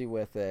crazy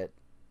with it,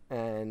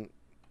 and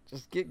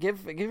just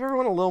give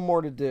everyone a little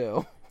more to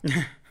do.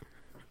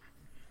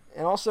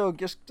 And also,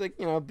 just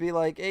you know, be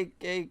like,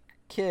 hey,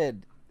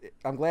 kid,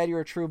 I'm glad you're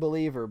a true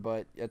believer,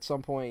 but at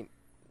some point,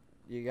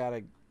 you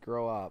gotta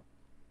grow up.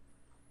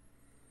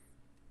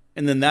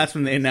 And then that's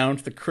when they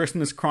announced the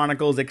Christmas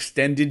Chronicles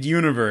Extended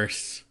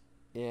Universe.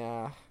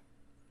 Yeah.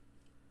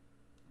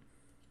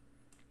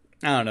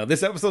 I don't know.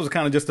 This episode is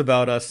kind of just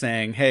about us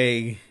saying,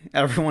 "Hey,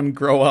 everyone,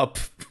 grow up."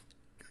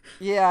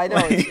 Yeah, I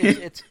know.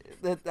 It's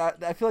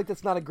I feel like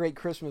that's not a great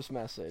Christmas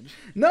message.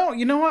 No,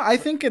 you know what? I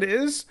think it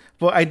is,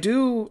 but I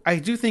do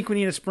think we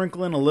need to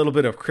sprinkle in a little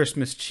bit of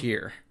Christmas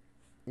cheer.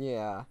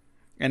 Yeah.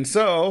 And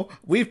so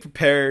we've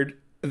prepared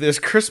this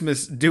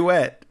Christmas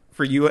duet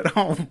for you at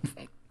home.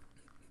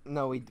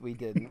 No, we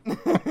didn't.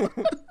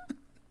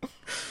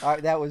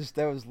 That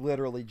was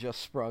literally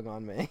just sprung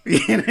on me.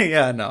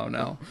 Yeah,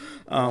 no.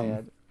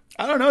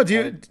 I don't know. Do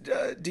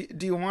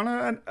you want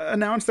to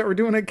announce that we're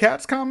doing a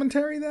Cats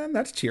commentary then?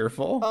 That's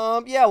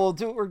cheerful. Yeah,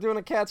 we're doing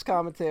a Cats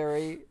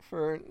commentary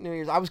for New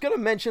Year's. I was gonna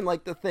mention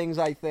like the things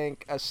I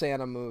think a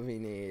Santa movie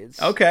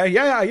needs. Okay,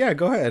 yeah.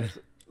 Go ahead.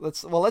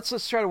 Let's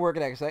just try to work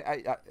it out. Cause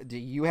I do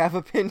you have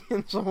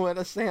opinions on what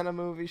a Santa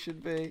movie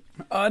should be?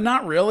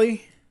 Not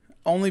really.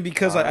 Only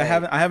because I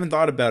haven't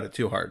thought about it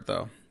too hard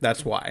though.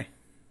 That's why.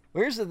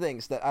 Well, here's the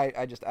things that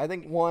I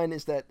think one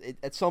is that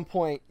at some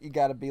point you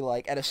got to be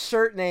like at a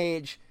certain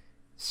age.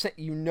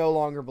 You no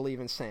longer believe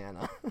in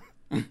Santa.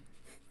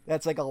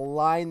 That's like a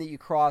line that you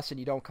cross and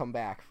you don't come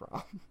back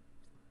from.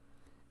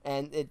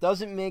 And it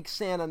doesn't make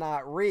Santa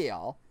not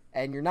real,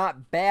 and you're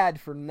not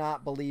bad for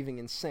not believing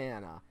in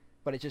Santa,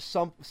 but it's just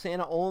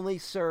Santa only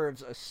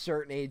serves a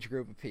certain age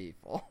group of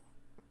people.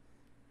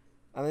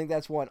 I think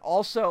that's one.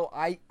 Also,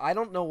 I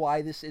don't know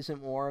why this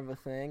isn't more of a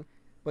thing,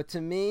 but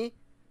to me,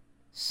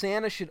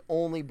 Santa should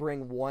only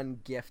bring one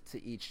gift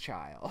to each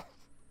child.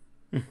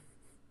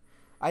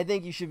 I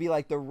think you should be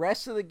like, the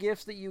rest of the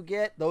gifts that you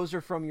get, those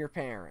are from your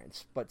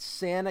parents. But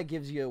Santa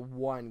gives you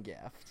one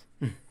gift.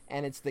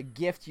 And it's the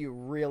gift you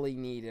really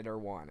needed or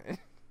wanted.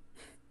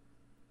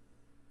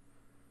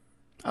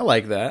 I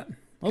like that.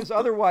 Because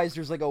otherwise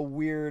there's like a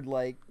weird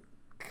like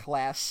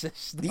class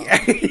system.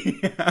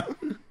 Yeah.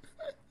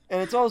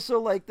 And it's also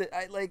like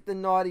the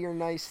naughty or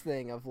nice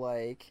thing of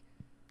like,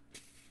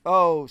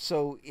 oh,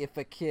 so if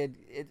a kid...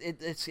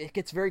 It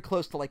gets very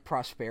close to like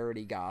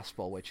prosperity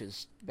gospel, which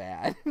is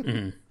bad.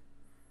 Mm-hmm.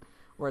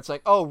 Where it's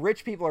like, oh,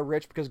 rich people are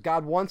rich because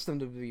God wants them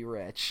to be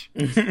rich.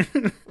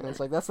 And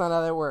it's like, that's not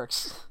how that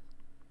works.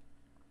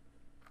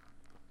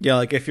 Yeah,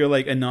 like if you're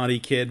like a naughty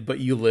kid, but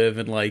you live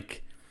in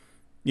like,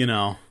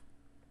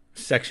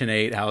 Section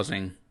 8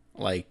 housing,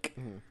 like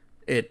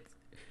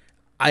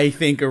I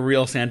think a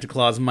real Santa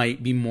Claus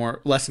might be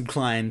less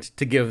inclined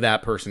to give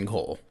that person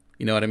coal.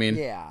 You know what I mean?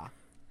 Yeah.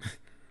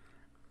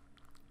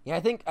 Yeah,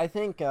 I think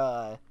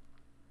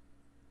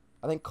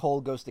coal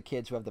goes to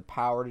kids who have the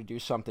power to do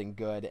something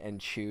good and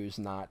choose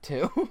not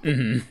to.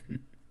 Mm-hmm.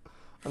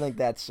 I think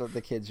that's the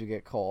kids who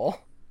get coal.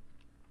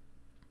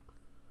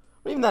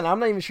 But even then, I'm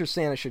not even sure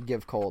Santa should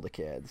give coal to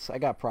kids. I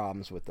got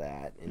problems with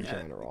that in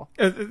general.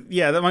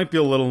 Yeah, that might be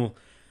a little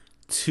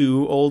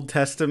too Old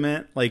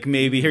Testament. Like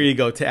maybe here you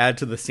go to add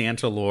to the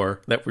Santa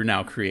lore that we're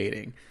now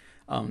creating.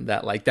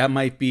 That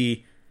might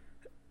be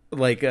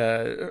like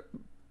a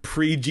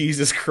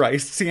pre-Jesus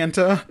Christ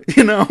Santa,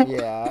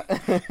 Yeah.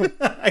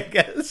 I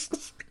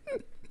guess.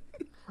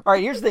 All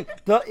right, here's the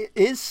thing.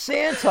 Is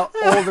Santa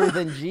older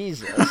than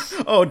Jesus?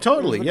 Oh,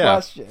 totally, Here's the yeah.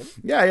 question.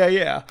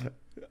 Yeah.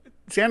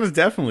 Santa's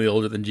definitely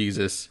older than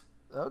Jesus.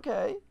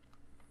 Okay.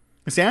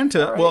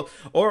 Santa, right. well,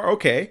 or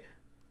okay,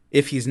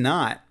 if he's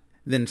not,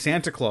 then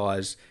Santa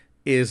Claus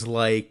is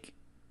like,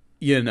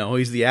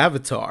 he's the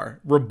Avatar,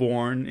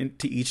 reborn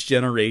into each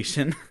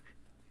generation.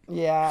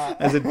 Yeah.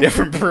 As a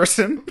different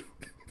person.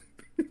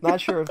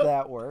 Not sure if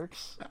that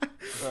works.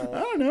 But... I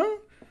don't know.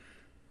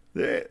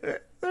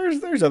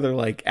 There's other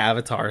like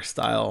Avatar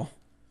style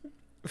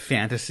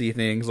fantasy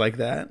things like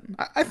that.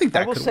 I think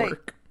that could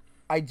work.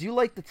 I do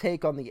like the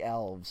take on the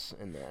elves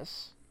in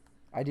this.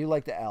 I do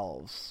like the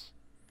elves.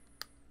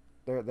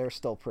 They're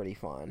still pretty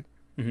fun.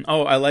 Mm-hmm.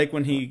 Oh, I like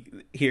when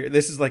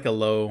this is like a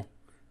low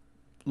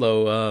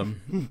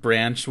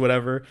branch,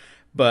 whatever.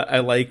 But I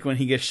like when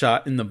he gets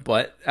shot in the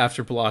butt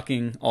after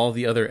blocking all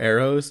the other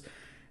arrows.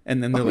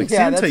 And then they're like,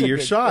 Santa, you're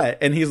shot.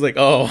 And he's like,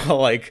 oh,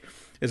 like,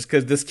 it's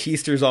because this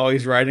keister's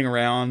always riding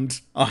around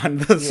on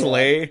the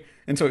sleigh.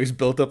 And so he's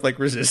built up, like,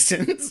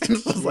 resistance. And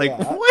so I was like,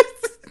 what?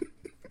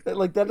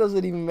 Like, that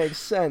doesn't even make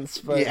sense.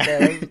 But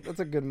that's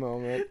a good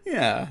moment.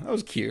 Yeah, that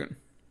was cute.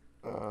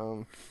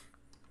 Did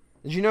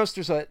you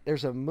notice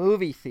there's a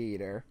movie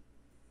theater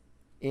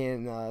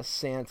in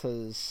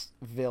Santa's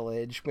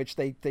village, which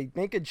they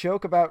make a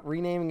joke about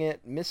renaming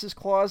it Mrs.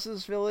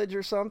 Claus's Village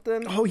or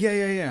something? Oh,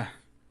 yeah.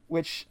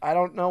 Which I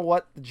don't know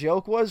what the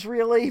joke was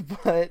really,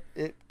 but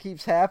it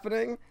keeps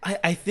happening.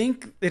 I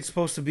think it's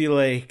supposed to be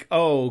like,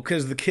 oh,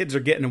 because the kids are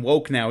getting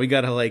woke now. We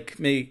got to like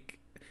make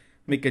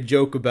a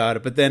joke about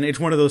it. But then it's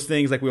one of those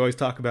things like we always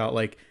talk about,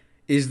 like,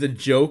 is the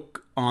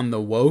joke on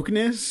the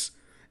wokeness?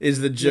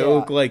 Is the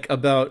joke like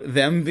about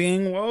them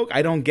being woke?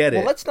 I don't get it.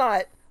 Well,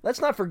 let's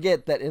not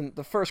forget that in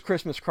the first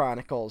Christmas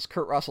Chronicles,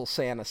 Kurt Russell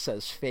Santa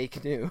says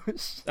fake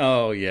news.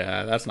 Oh,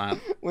 yeah, that's not...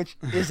 Which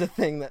is a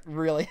thing that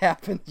really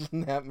happens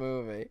in that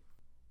movie.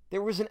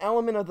 There was an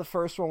element of the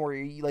first one where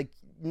you, like,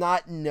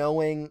 not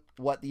knowing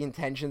what the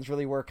intentions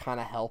really were kind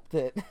of helped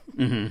it.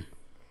 Mm-hmm.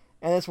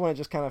 And this one, it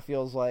just kind of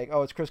feels like,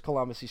 oh, it's Chris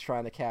Columbus. He's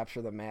trying to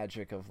capture the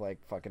magic of, like,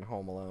 fucking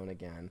Home Alone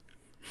again.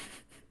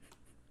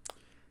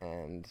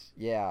 And,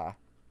 yeah.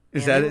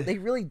 They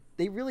really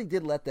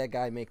did let that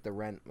guy make the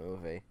Rent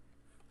movie.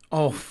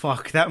 Oh,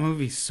 fuck. That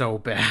movie's so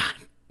bad.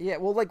 Yeah,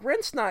 well, like,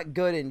 Rent's not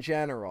good in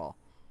general.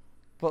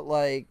 But,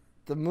 like,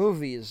 the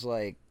movie is,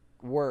 like,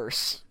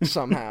 worse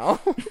somehow.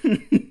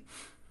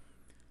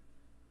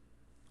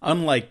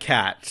 Unlike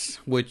Cats,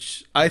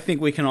 which I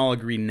think we can all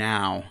agree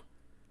now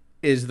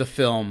is the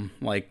film,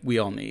 like, we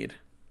all need.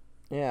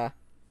 Yeah.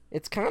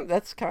 That's kind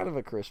of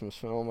a Christmas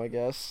film, I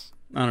guess.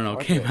 I don't know,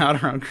 it came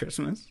out around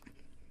Christmas.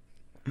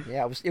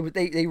 Yeah,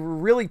 they were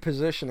really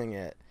positioning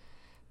it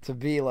to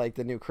be, like,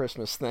 the new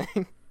Christmas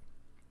thing.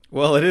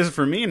 Well, it is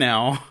for me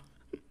now.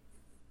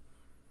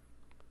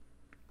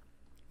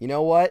 You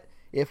know what?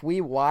 If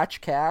we watch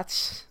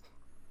Cats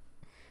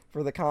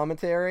for the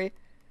commentary,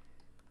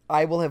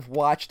 I will have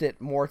watched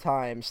it more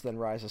times than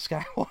Rise of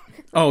Skywalker.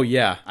 Oh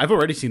yeah, I've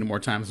already seen it more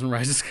times than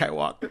Rise of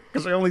Skywalker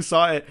because I only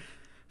saw it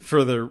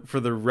for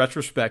the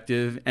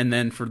retrospective and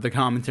then for the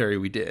commentary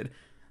we did.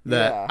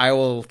 That I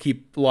will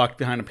keep locked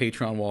behind a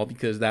Patreon wall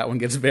because that one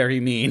gets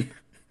very mean.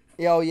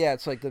 Oh yeah,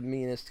 it's like the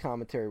meanest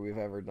commentary we've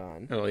ever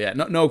done. Oh yeah,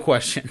 no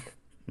question.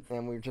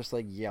 And we're just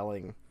like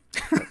yelling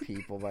at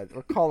people we're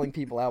calling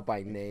people out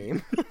by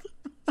name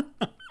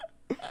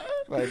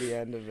by the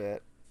end of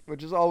it.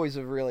 Which is always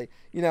a really,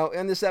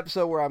 in this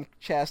episode where I'm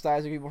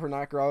chastising people for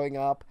not growing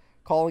up,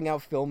 calling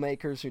out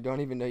filmmakers who don't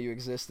even know you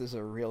exist is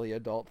a really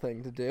adult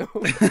thing to do.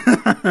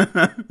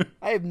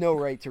 I have no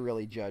right to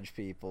really judge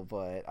people,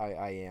 but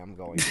I am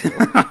going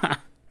to.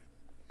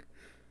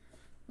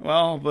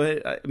 Well,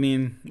 but, I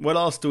mean, what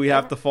else do we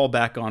have to fall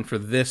back on for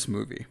this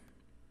movie?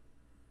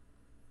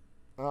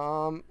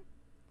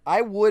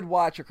 I would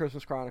watch A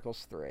Christmas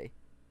Chronicles 3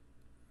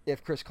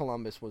 if Chris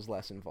Columbus was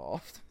less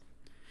involved.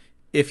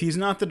 If he's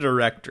not the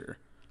director,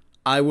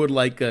 I would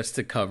like us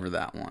to cover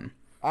that one.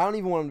 I don't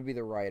even want him to be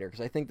the writer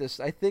because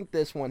I think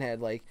this one had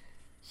like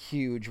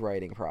huge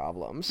writing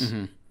problems.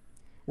 Mm-hmm.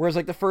 Whereas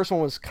like the first one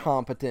was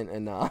competent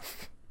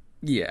enough.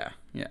 Yeah.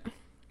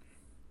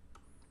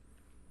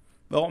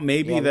 Well,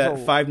 maybe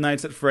that Five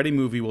Nights at Freddy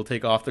movie will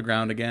take off the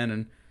ground again,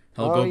 and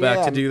he'll go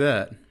back to do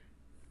that.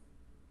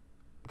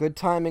 Good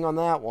timing on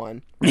that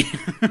one.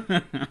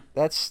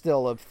 That's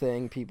still a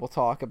thing people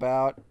talk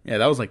about. Yeah,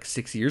 that was like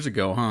 6 years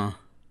ago, huh?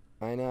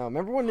 I know.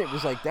 Remember when it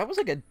was like that was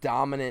like a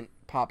dominant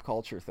pop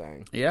culture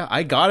thing. Yeah,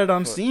 I got it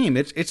on Steam.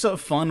 It's a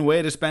fun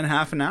way to spend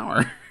half an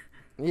hour.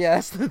 Yeah,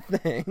 that's the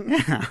thing.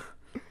 Yeah.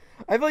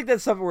 I feel like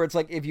that's something where it's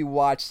like if you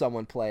watch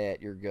someone play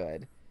it, you're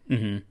good.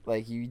 Mm-hmm.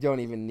 Like you don't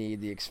even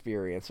need the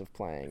experience of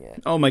playing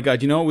it. Oh my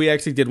god! You know what we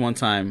actually did one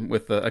time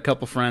with a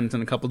couple friends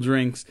and a couple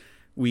drinks?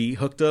 We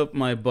hooked up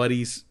my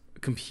buddy's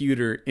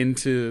computer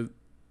into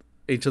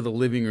the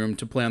living room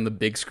to play on the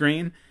big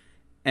screen.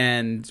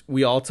 And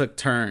we all took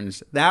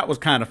turns. That was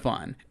kind of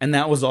fun. And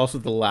that was also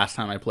the last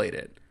time I played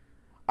it.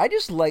 I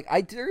just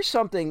there's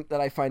something that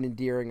I find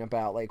endearing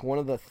about, like, one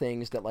of the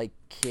things that, like,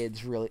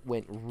 kids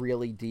went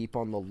really deep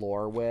on the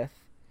lore with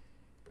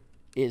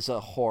is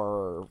a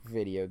horror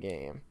video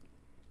game.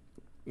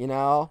 You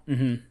know?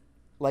 Mm-hmm.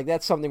 Like,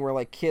 that's something where,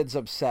 like, kids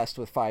obsessed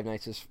with Five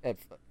Nights at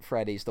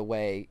Freddy's the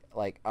way,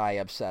 like, I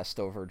obsessed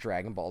over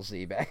Dragon Ball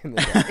Z back in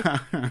the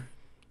day.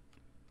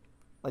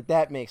 Like,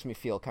 that makes me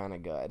feel kind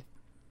of good.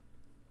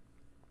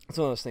 It's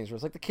one of those things where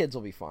it's like the kids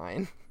will be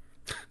fine.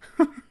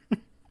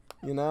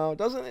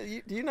 Doesn't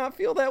it? Do you not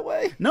feel that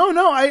way? No,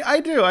 I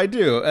do.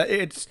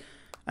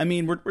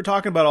 We're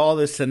talking about all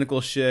this cynical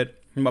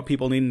shit about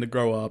people needing to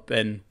grow up,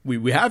 and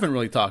we haven't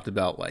really talked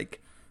about,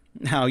 like,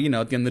 how, at the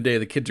end of the day,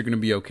 the kids are going to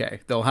be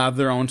okay. They'll have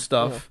their own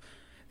stuff. Yeah.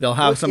 They'll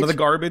have some of the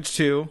garbage,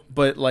 too,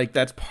 but, like,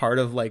 that's part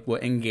of, like,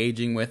 what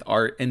engaging with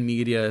art and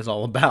media is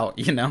all about,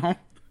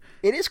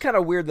 It is kind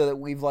of weird though that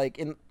we've I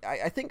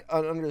think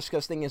an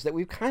under-discussed thing is that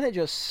we've kind of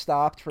just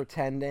stopped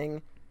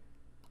pretending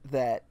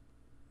that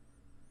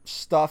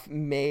stuff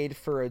made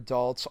for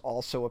adults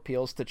also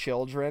appeals to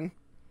children.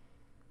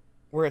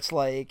 Where it's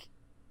like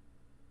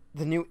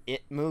the new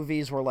It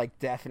movies were like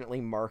definitely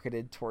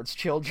marketed towards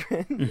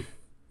children.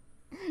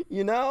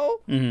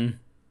 Mm-hmm.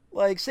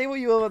 Like, say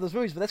what you will about those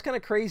movies, but that's kind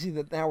of crazy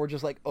that now we're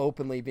just like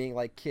openly being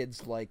like,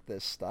 kids like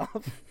this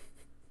stuff.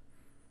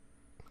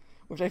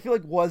 Which I feel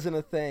like wasn't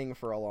a thing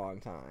for a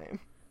long time.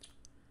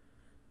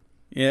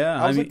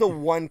 Yeah, I was like the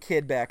one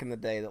kid back in the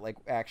day that like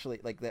actually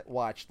like that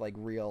watched like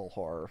real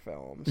horror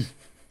films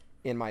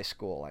in my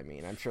school. I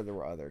mean, I'm sure there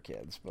were other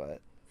kids,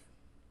 but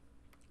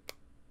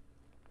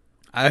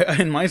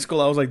in my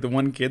school I was like the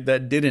one kid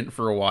that didn't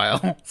for a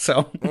while.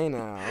 So I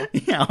know.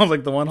 Yeah, I was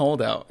like the one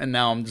holdout, and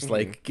now I'm just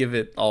like, give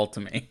it all to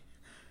me.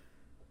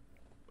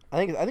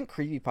 I think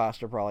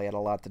creepypasta probably had a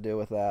lot to do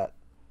with that.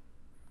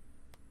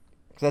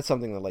 Because that's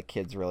something that like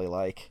kids really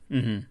like.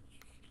 Mm-hmm.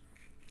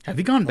 Have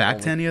you gone back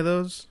to any of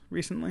those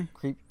recently?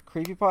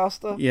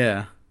 Creepypasta?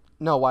 Yeah.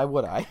 No, why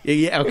would I?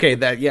 Yeah, okay,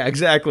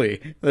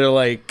 exactly. They're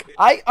like...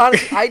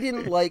 I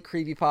didn't like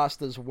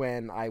creepypastas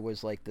when I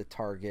was like the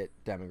target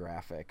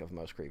demographic of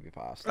most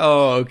creepypastas.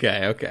 Oh,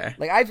 okay.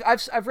 Like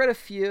I've read a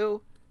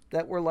few,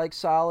 that were like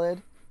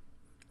solid.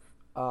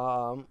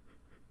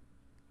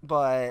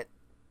 But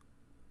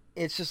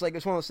it's just like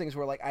it's one of those things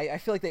where like I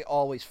feel like they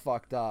always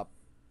fucked up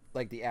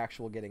like the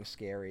actual getting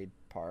scary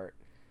part.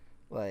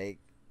 Like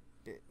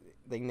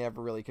they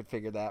never really could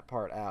figure that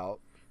part out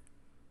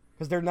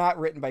because they're not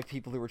written by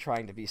people who were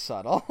trying to be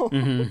subtle.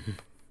 Mm-hmm.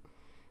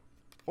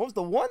 What was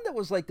the one that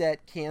was like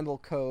that Candle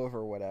Cove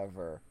or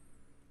whatever?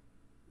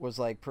 Was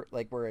like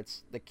where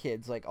it's the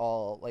kids like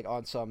all like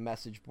on some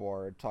message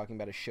board talking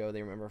about a show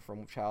they remember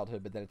from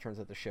childhood, but then it turns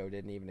out the show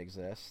didn't even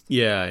exist.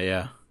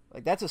 Yeah.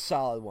 Like that's a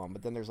solid one,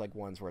 but then there's like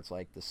ones where it's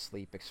like the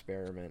sleep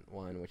experiment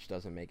one, which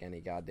doesn't make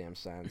any goddamn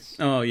sense.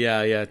 Oh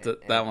yeah.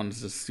 That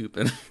one's just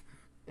stupid.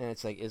 And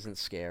it's like isn't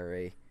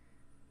scary.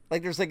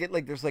 Like there's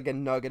like a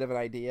nugget of an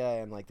idea,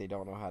 and like they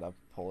don't know how to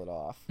pull it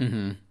off.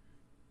 Mm-hmm.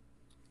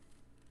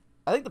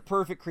 I think the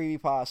perfect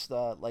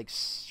creepypasta like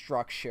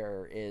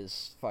structure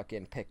is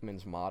fucking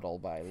Pickman's Model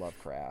by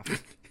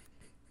Lovecraft.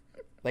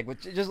 Like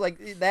with just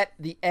like that,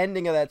 the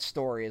ending of that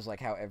story is like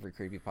how every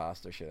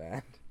creepypasta should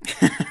end.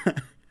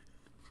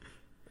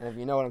 And if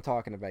you know what I'm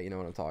talking about, you know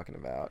what I'm talking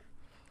about.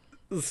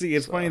 See,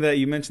 it's funny that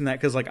you mentioned that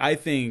because like I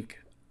think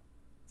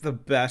the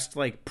best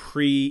like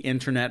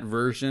pre-internet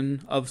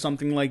version of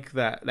something like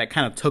that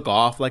kind of took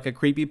off like a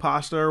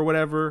creepypasta or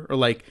whatever, or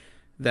like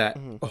that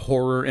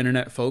horror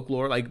internet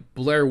folklore, like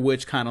Blair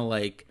Witch kind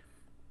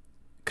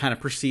of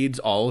precedes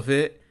all of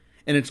it,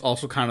 and it's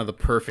also kind of the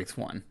perfect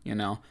one, you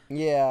know?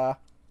 Yeah.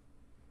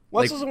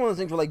 Well, this Like- is one of those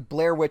things where like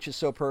Blair Witch is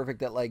so perfect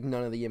that like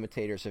none of the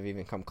imitators have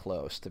even come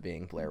close to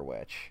being Blair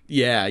Witch.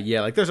 Yeah.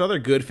 Like there's other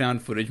good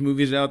found footage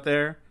movies out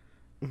there,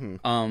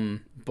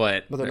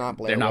 but they're not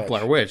Blair They're not Witch.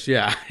 Blair Witch.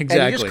 Yeah, And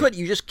exactly.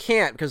 you just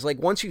can't, because like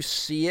once you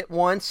see it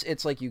once,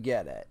 it's like you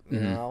get it,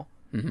 you know?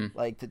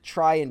 Like to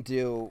try and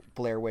do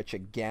Blair Witch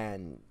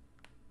again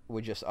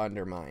would just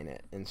undermine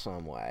it in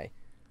some way.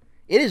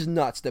 It is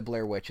nuts that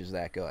Blair Witch is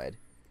that good.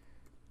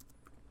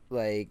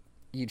 Like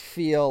you'd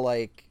feel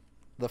like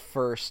the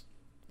first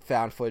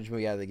found footage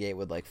movie out of the gate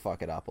would like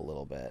fuck it up a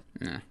little bit.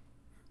 Yeah.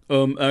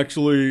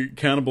 Actually,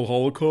 Cannibal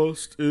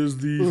Holocaust is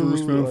the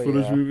first found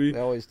footage movie. They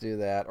always do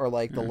that. Or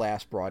like The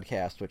Last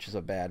Broadcast, which is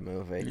a bad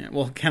movie. Yeah,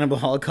 well, Cannibal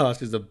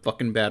Holocaust is a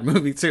fucking bad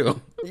movie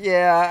too.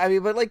 Yeah, I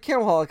mean, but like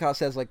Cannibal Holocaust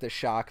has like the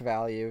shock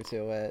value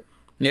to it.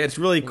 Yeah, it's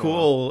really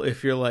cool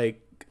if you're like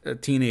a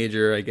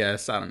teenager, I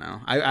guess. I don't know.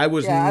 I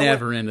was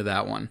never into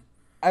that one.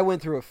 I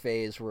went through a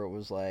phase where it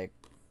was like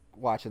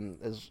watching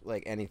as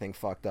like anything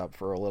fucked up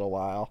for a little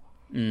while.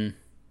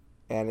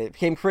 And it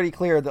became pretty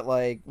clear that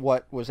like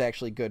what was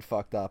actually good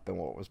fucked up and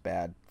what was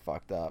bad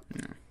fucked up.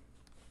 Yeah.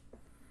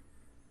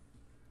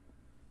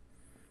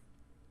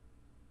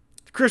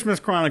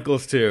 Christmas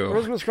Chronicles 2.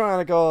 Christmas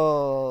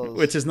Chronicles,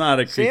 Which is not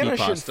a Santa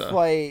should creepypasta.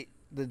 fight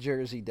the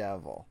Jersey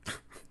Devil.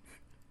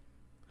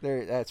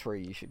 That's where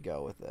you should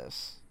go with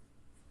this.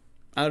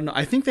 I don't know.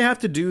 I think they have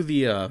to do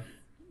the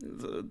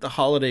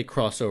holiday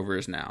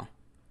crossovers now.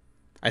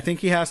 I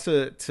think he has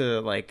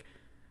to like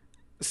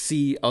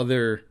see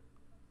other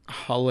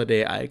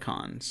holiday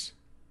icons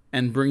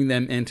and bring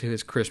them into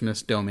his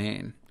Christmas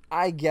domain.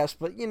 I guess,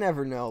 but you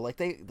never know. Like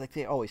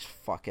they always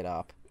fuck it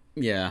up.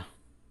 Yeah.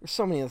 There's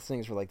so many other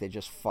things where like they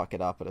just fuck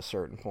it up at a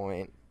certain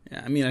point.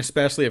 Yeah, I mean,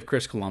 especially if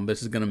Chris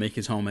Columbus is going to make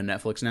his home in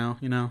Netflix now,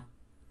 you know?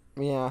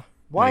 Yeah.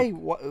 Why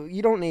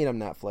you don't need him,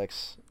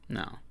 Netflix.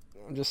 No.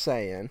 I'm just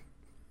saying.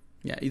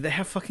 Yeah, they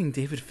have fucking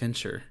David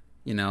Fincher,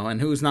 you know,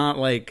 and who's not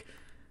like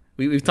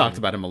we've talked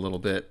about him a little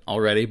bit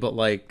already, but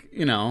like,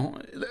 you know,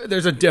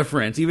 there's a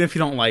difference. Even if you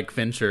don't like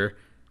Fincher,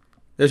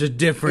 there's a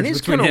difference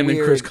between him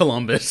and Chris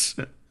Columbus.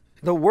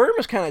 The worm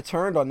is kind of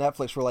turned on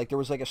Netflix, where like there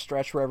was like a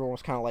stretch where everyone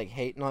was kind of like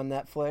hating on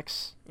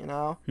Netflix, you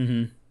know,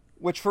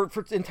 which for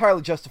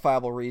entirely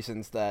justifiable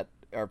reasons that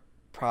are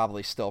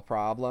probably still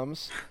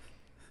problems.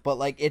 But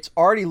like it's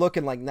already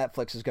looking like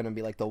Netflix is going to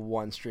be like the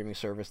one streaming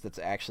service that's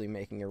actually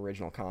making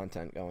original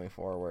content going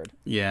forward.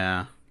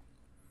 Yeah.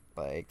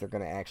 Like they're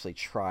going to actually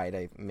try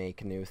to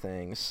make new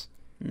things.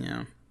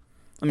 Yeah.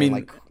 I mean,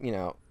 and, like, you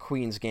know,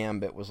 Queen's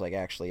Gambit was like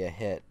actually a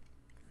hit.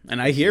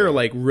 And I hear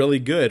like really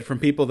good from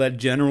people that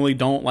generally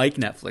don't like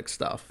Netflix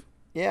stuff.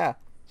 Yeah.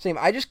 Same.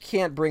 I just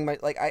can't bring my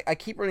like I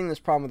keep running this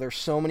problem. There's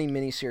so many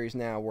miniseries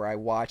now where I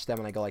watch them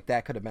and I go like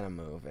that could have been a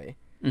movie.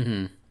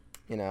 Mm-hmm.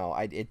 You know,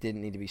 it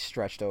didn't need to be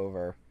stretched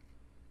over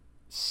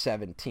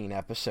 17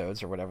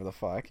 episodes or whatever the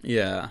fuck.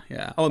 Yeah.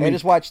 Oh, I mean, I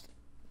just watched.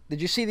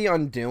 Did you see The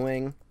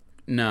Undoing?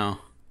 No.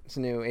 It's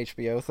a new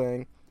HBO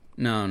thing.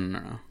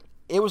 No.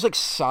 It was like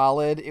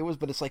solid.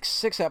 But it's like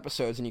 6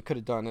 episodes, and you could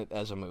have done it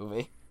as a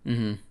movie.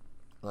 Mm-hmm.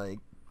 Like,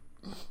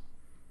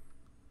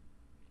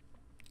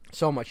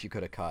 so much you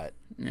could have cut.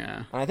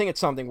 Yeah. And I think it's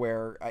something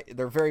where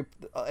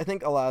I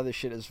think a lot of this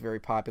shit is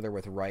very popular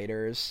with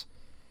writers,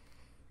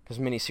 because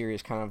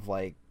miniseries kind of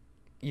like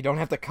you don't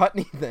have to cut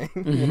anything,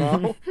 you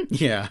know.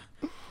 Yeah.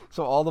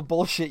 So all the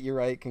bullshit you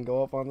write can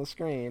go up on the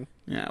screen.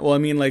 Yeah. Well, I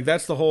mean, like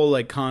that's the whole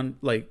like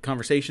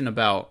conversation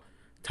about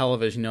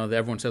television. You know, that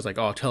everyone says like,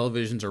 "Oh,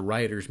 television's a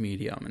writer's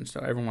medium," and so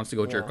everyone wants to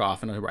go jerk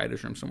off in a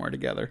writer's room somewhere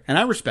together. And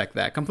I respect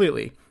that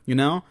completely. You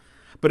know,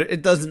 but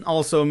it doesn't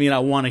also mean I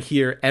want to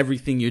hear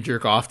everything you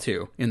jerk off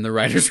to in the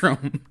writer's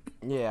room.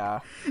 Yeah.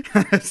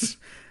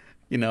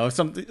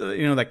 Something,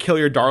 that kill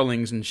your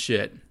darlings and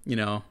shit.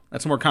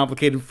 That's a more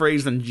complicated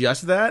phrase than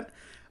just that,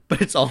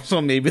 but it's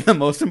also maybe the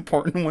most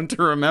important one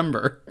to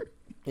remember.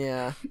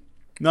 Yeah.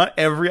 Not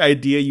every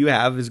idea you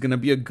have is going to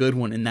be a good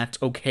one, and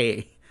that's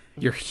okay.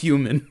 You're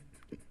human.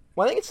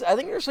 Well, I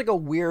think there's like a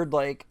weird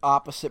like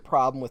opposite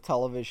problem with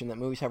television that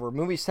movies have, where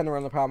movies tend to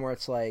run the problem where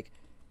it's like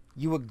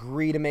you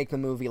agree to make the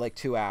movie like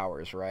 2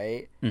 hours,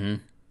 right?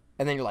 Mm-hmm.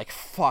 And then you're like,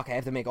 fuck, I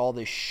have to make all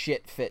this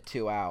shit fit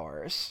 2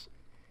 hours.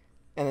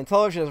 And then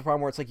television has a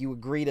problem where it's like you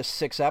agree to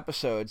 6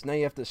 episodes, now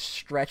you have to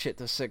stretch it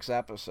to 6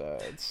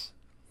 episodes.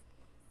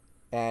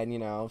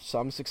 And,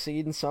 some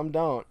succeed and some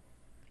don't.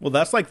 Well,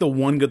 that's like the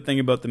one good thing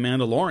about The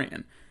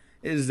Mandalorian,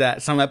 is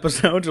that some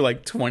episodes are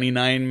like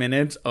 29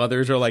 minutes,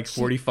 others are like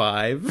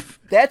 45.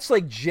 That's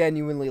like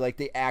genuinely like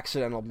the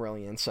accidental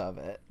brilliance of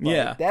it. Like,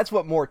 yeah. That's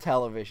what more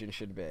television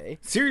should be.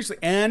 Seriously.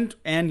 And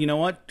you know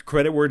what?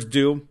 Credit where it's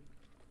due.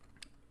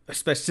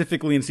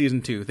 Specifically in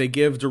season 2, they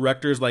give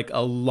directors like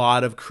a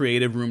lot of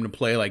creative room to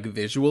play, like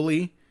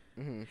visually.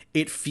 Mm-hmm.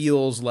 It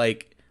feels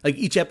like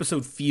each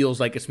episode feels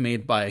like it's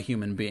made by a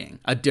human being,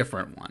 a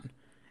different one.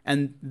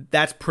 And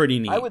that's pretty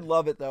neat. I would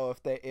love it though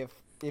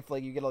if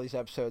like you get all these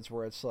episodes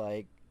where it's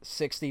like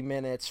 60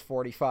 minutes,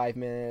 45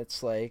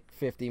 minutes, like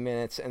 50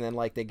 minutes, and then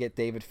like they get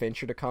David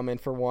Fincher to come in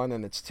for one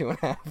and it's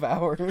 2.5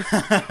 hours.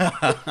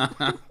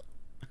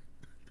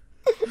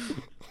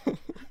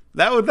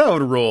 That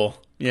would roll.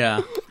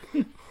 Yeah.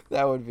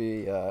 That would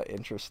be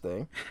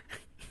interesting.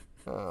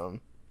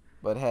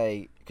 But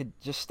hey, could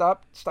just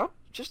stop,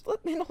 just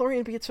let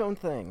Mandalorian be its own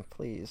thing,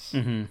 please.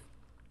 Mm-hmm.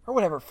 Or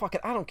whatever, fuck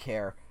it, I don't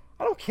care.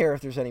 I don't care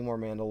if there's any more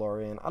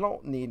Mandalorian. I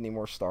don't need any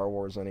more Star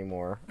Wars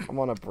anymore. I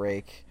want a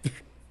break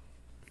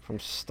from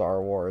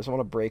Star Wars. I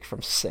want a break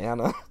from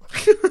Santa.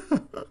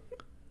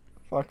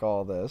 Fuck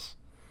all this.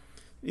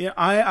 Yeah,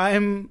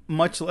 I'm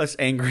much less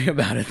angry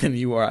about it than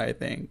you are, I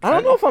think. I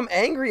don't know if I'm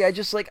angry. I'm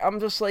just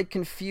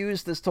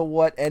confused as to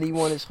what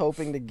anyone is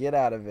hoping to get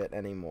out of it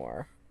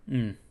anymore.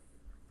 Mm.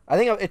 I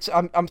think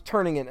I'm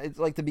turning it. It's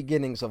like the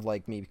beginnings of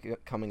like me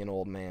becoming an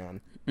old man,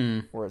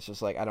 where it's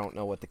just like I don't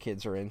know what the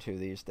kids are into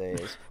these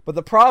days. But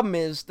the problem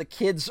is the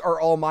kids are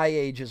all my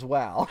age as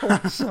well.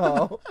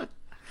 So,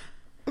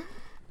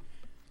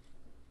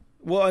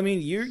 well, I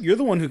mean, you're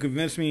the one who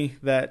convinced me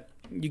that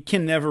you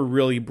can never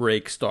really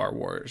break Star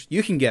Wars.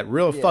 You can get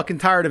real fucking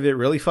tired of it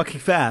really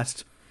fucking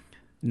fast.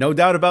 No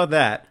doubt about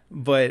that.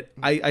 But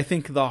I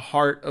think the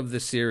heart of the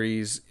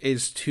series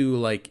is too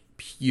like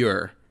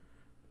pure.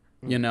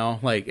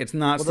 Like it's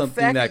not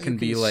something that can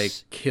be like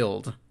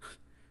killed.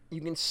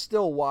 You can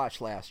still watch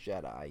Last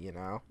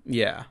Jedi,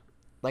 Yeah.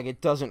 Like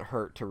it doesn't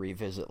hurt to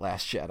revisit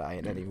Last Jedi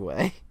in any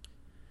way.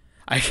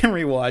 I can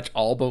rewatch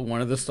all but one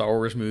of the Star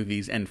Wars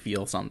movies and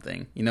feel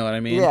something. You know what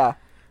I mean? Yeah.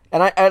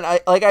 And I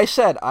like I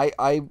said,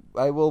 I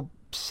will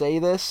say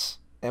this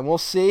and we'll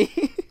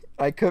see.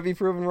 I could be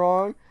proven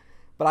wrong,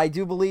 but I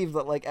do believe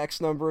that like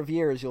X number of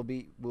years we'll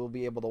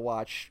be able to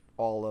watch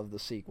all of the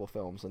sequel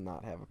films and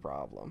not have a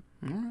problem.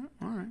 All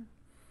right.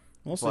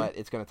 We'll see. But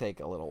it's going to take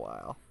a little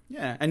while.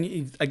 Yeah,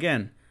 and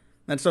again,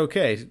 that's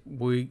okay.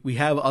 We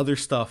have other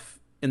stuff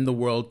in the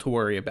world to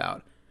worry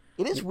about.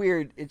 It is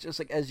weird. It's just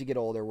like as you get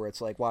older where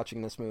it's like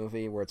watching this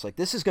movie where it's like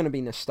this is going to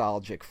be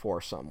nostalgic for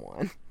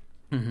someone.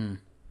 Mm-hmm.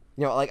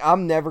 Like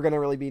I'm never going to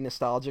really be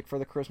nostalgic for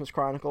the Christmas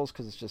Chronicles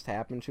because it's just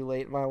happened too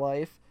late in my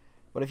life.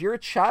 But if you're a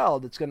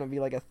child, it's going to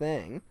be like a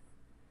thing.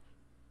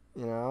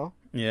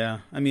 Yeah.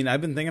 I mean,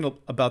 I've been thinking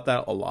about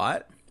that a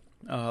lot.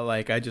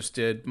 Like I just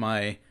did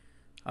my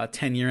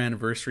 10-year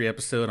anniversary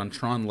episode on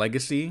Tron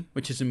Legacy,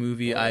 which is a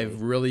movie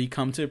I've really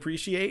come to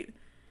appreciate.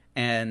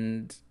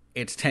 And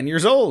it's 10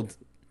 years old.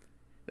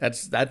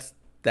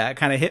 That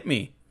kind of hit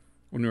me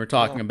when we were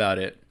talking about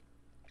it.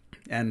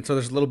 And so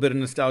there's a little bit of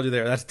nostalgia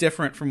there. That's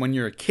different from when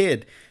you're a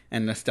kid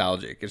and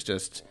nostalgic. It's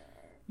just,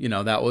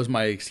 that was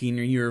my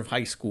senior year of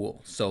high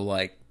school. So,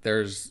 like,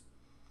 there's,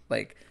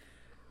 like,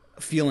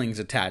 feelings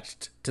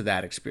attached to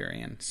that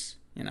experience,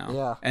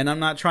 Yeah. And I'm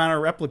not trying to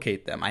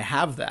replicate them. I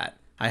have that.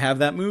 I have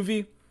that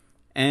movie,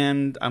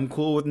 and I'm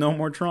cool with no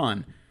more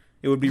Tron.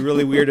 It would be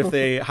really weird if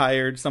they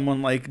hired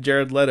someone like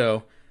Jared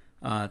Leto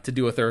to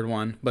do a third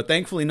one. But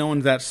thankfully, no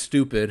one's that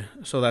stupid,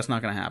 so that's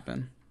not going to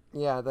happen.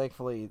 Yeah,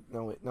 thankfully,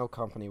 no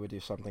company would do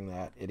something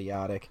that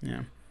idiotic.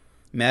 Yeah.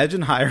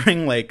 Imagine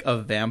hiring, like, a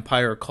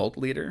vampire cult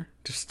leader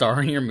to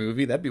star in your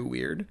movie. That'd be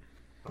weird.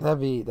 That'd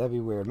be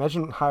weird.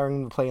 Imagine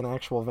hiring him to play an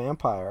actual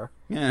vampire.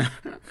 Yeah.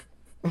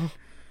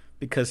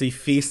 Because he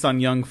feasts on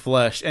young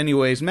flesh.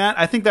 Anyways, Matt,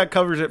 I think that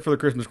covers it for the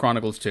Christmas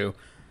Chronicles, too.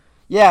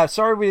 Yeah,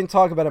 sorry we didn't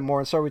talk about it more,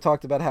 and sorry we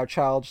talked about how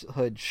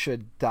childhood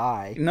should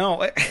die.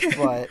 No.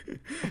 But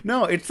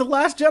no, it's the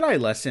Last Jedi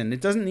lesson. It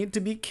doesn't need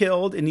to be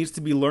killed. It needs to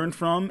be learned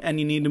from,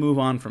 and you need to move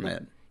on from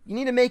it. You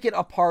need to make it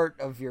a part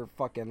of your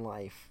fucking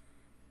life.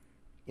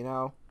 It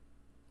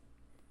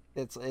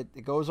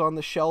goes on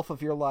the shelf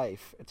of your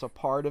life. It's a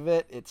part of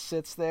it. It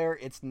sits there.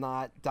 It's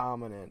not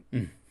dominant.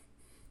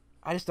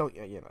 I just don't.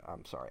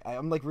 I'm sorry.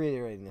 I'm like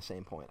reiterating the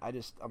same point.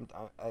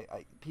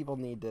 People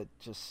need to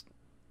just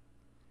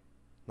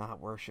not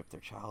worship their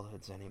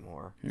childhoods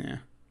anymore. Yeah.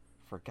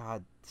 For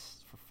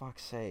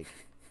fuck's sake.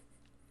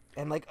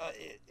 And like,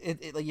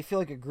 like you feel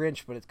like a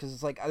Grinch, but it's because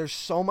it's like there's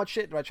so much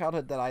shit in my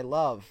childhood that I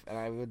love and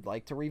I would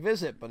like to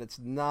revisit, but it's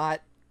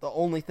not the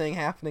only thing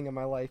happening in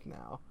my life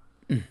now.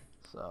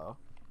 So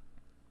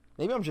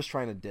maybe I'm just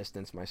trying to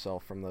distance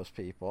myself from those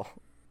people.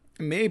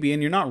 Maybe,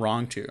 and you're not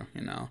wrong to.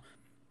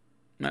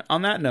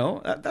 On that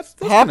note, that's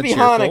Happy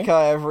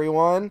Hanukkah,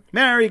 everyone.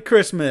 Merry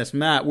Christmas,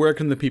 Matt. Where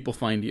can the people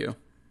find you?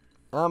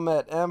 I'm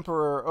at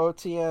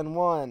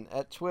EmperorOTN1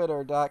 at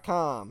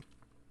Twitter.com.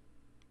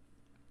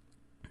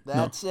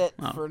 That's it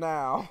for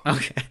now.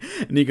 Okay.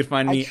 And you can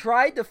find me. I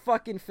tried to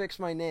fucking fix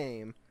my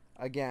name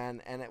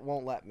again, and it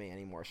won't let me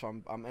anymore. So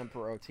I'm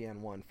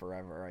EmperorOTN1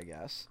 forever, I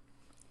guess.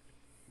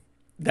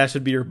 That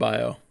should be your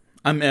bio.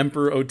 I'm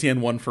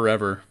EmperorOTN1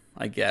 forever,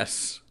 I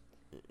guess.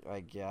 I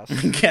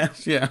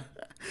guess, yeah.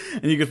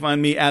 And you can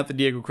find me at the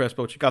Diego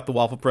Crespo. Check out the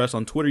Waffle Press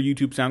on Twitter,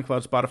 YouTube,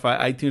 SoundCloud, Spotify,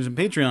 iTunes, and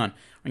Patreon. You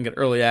can get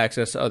early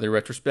access to other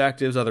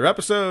retrospectives, other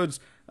episodes,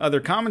 other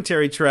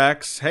commentary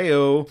tracks.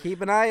 Heyo.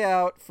 Keep an eye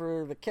out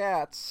for the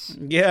cats.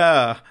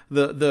 Yeah,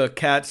 the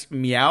cat's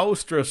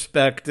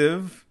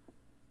Meowstrospective.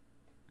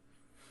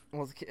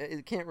 Well,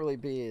 it can't really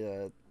be.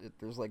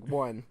 There's like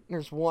one.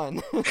 There's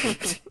one.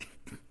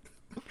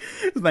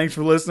 Thanks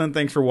for listening.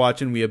 Thanks for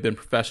watching. We have been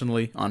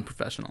professionally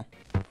unprofessional.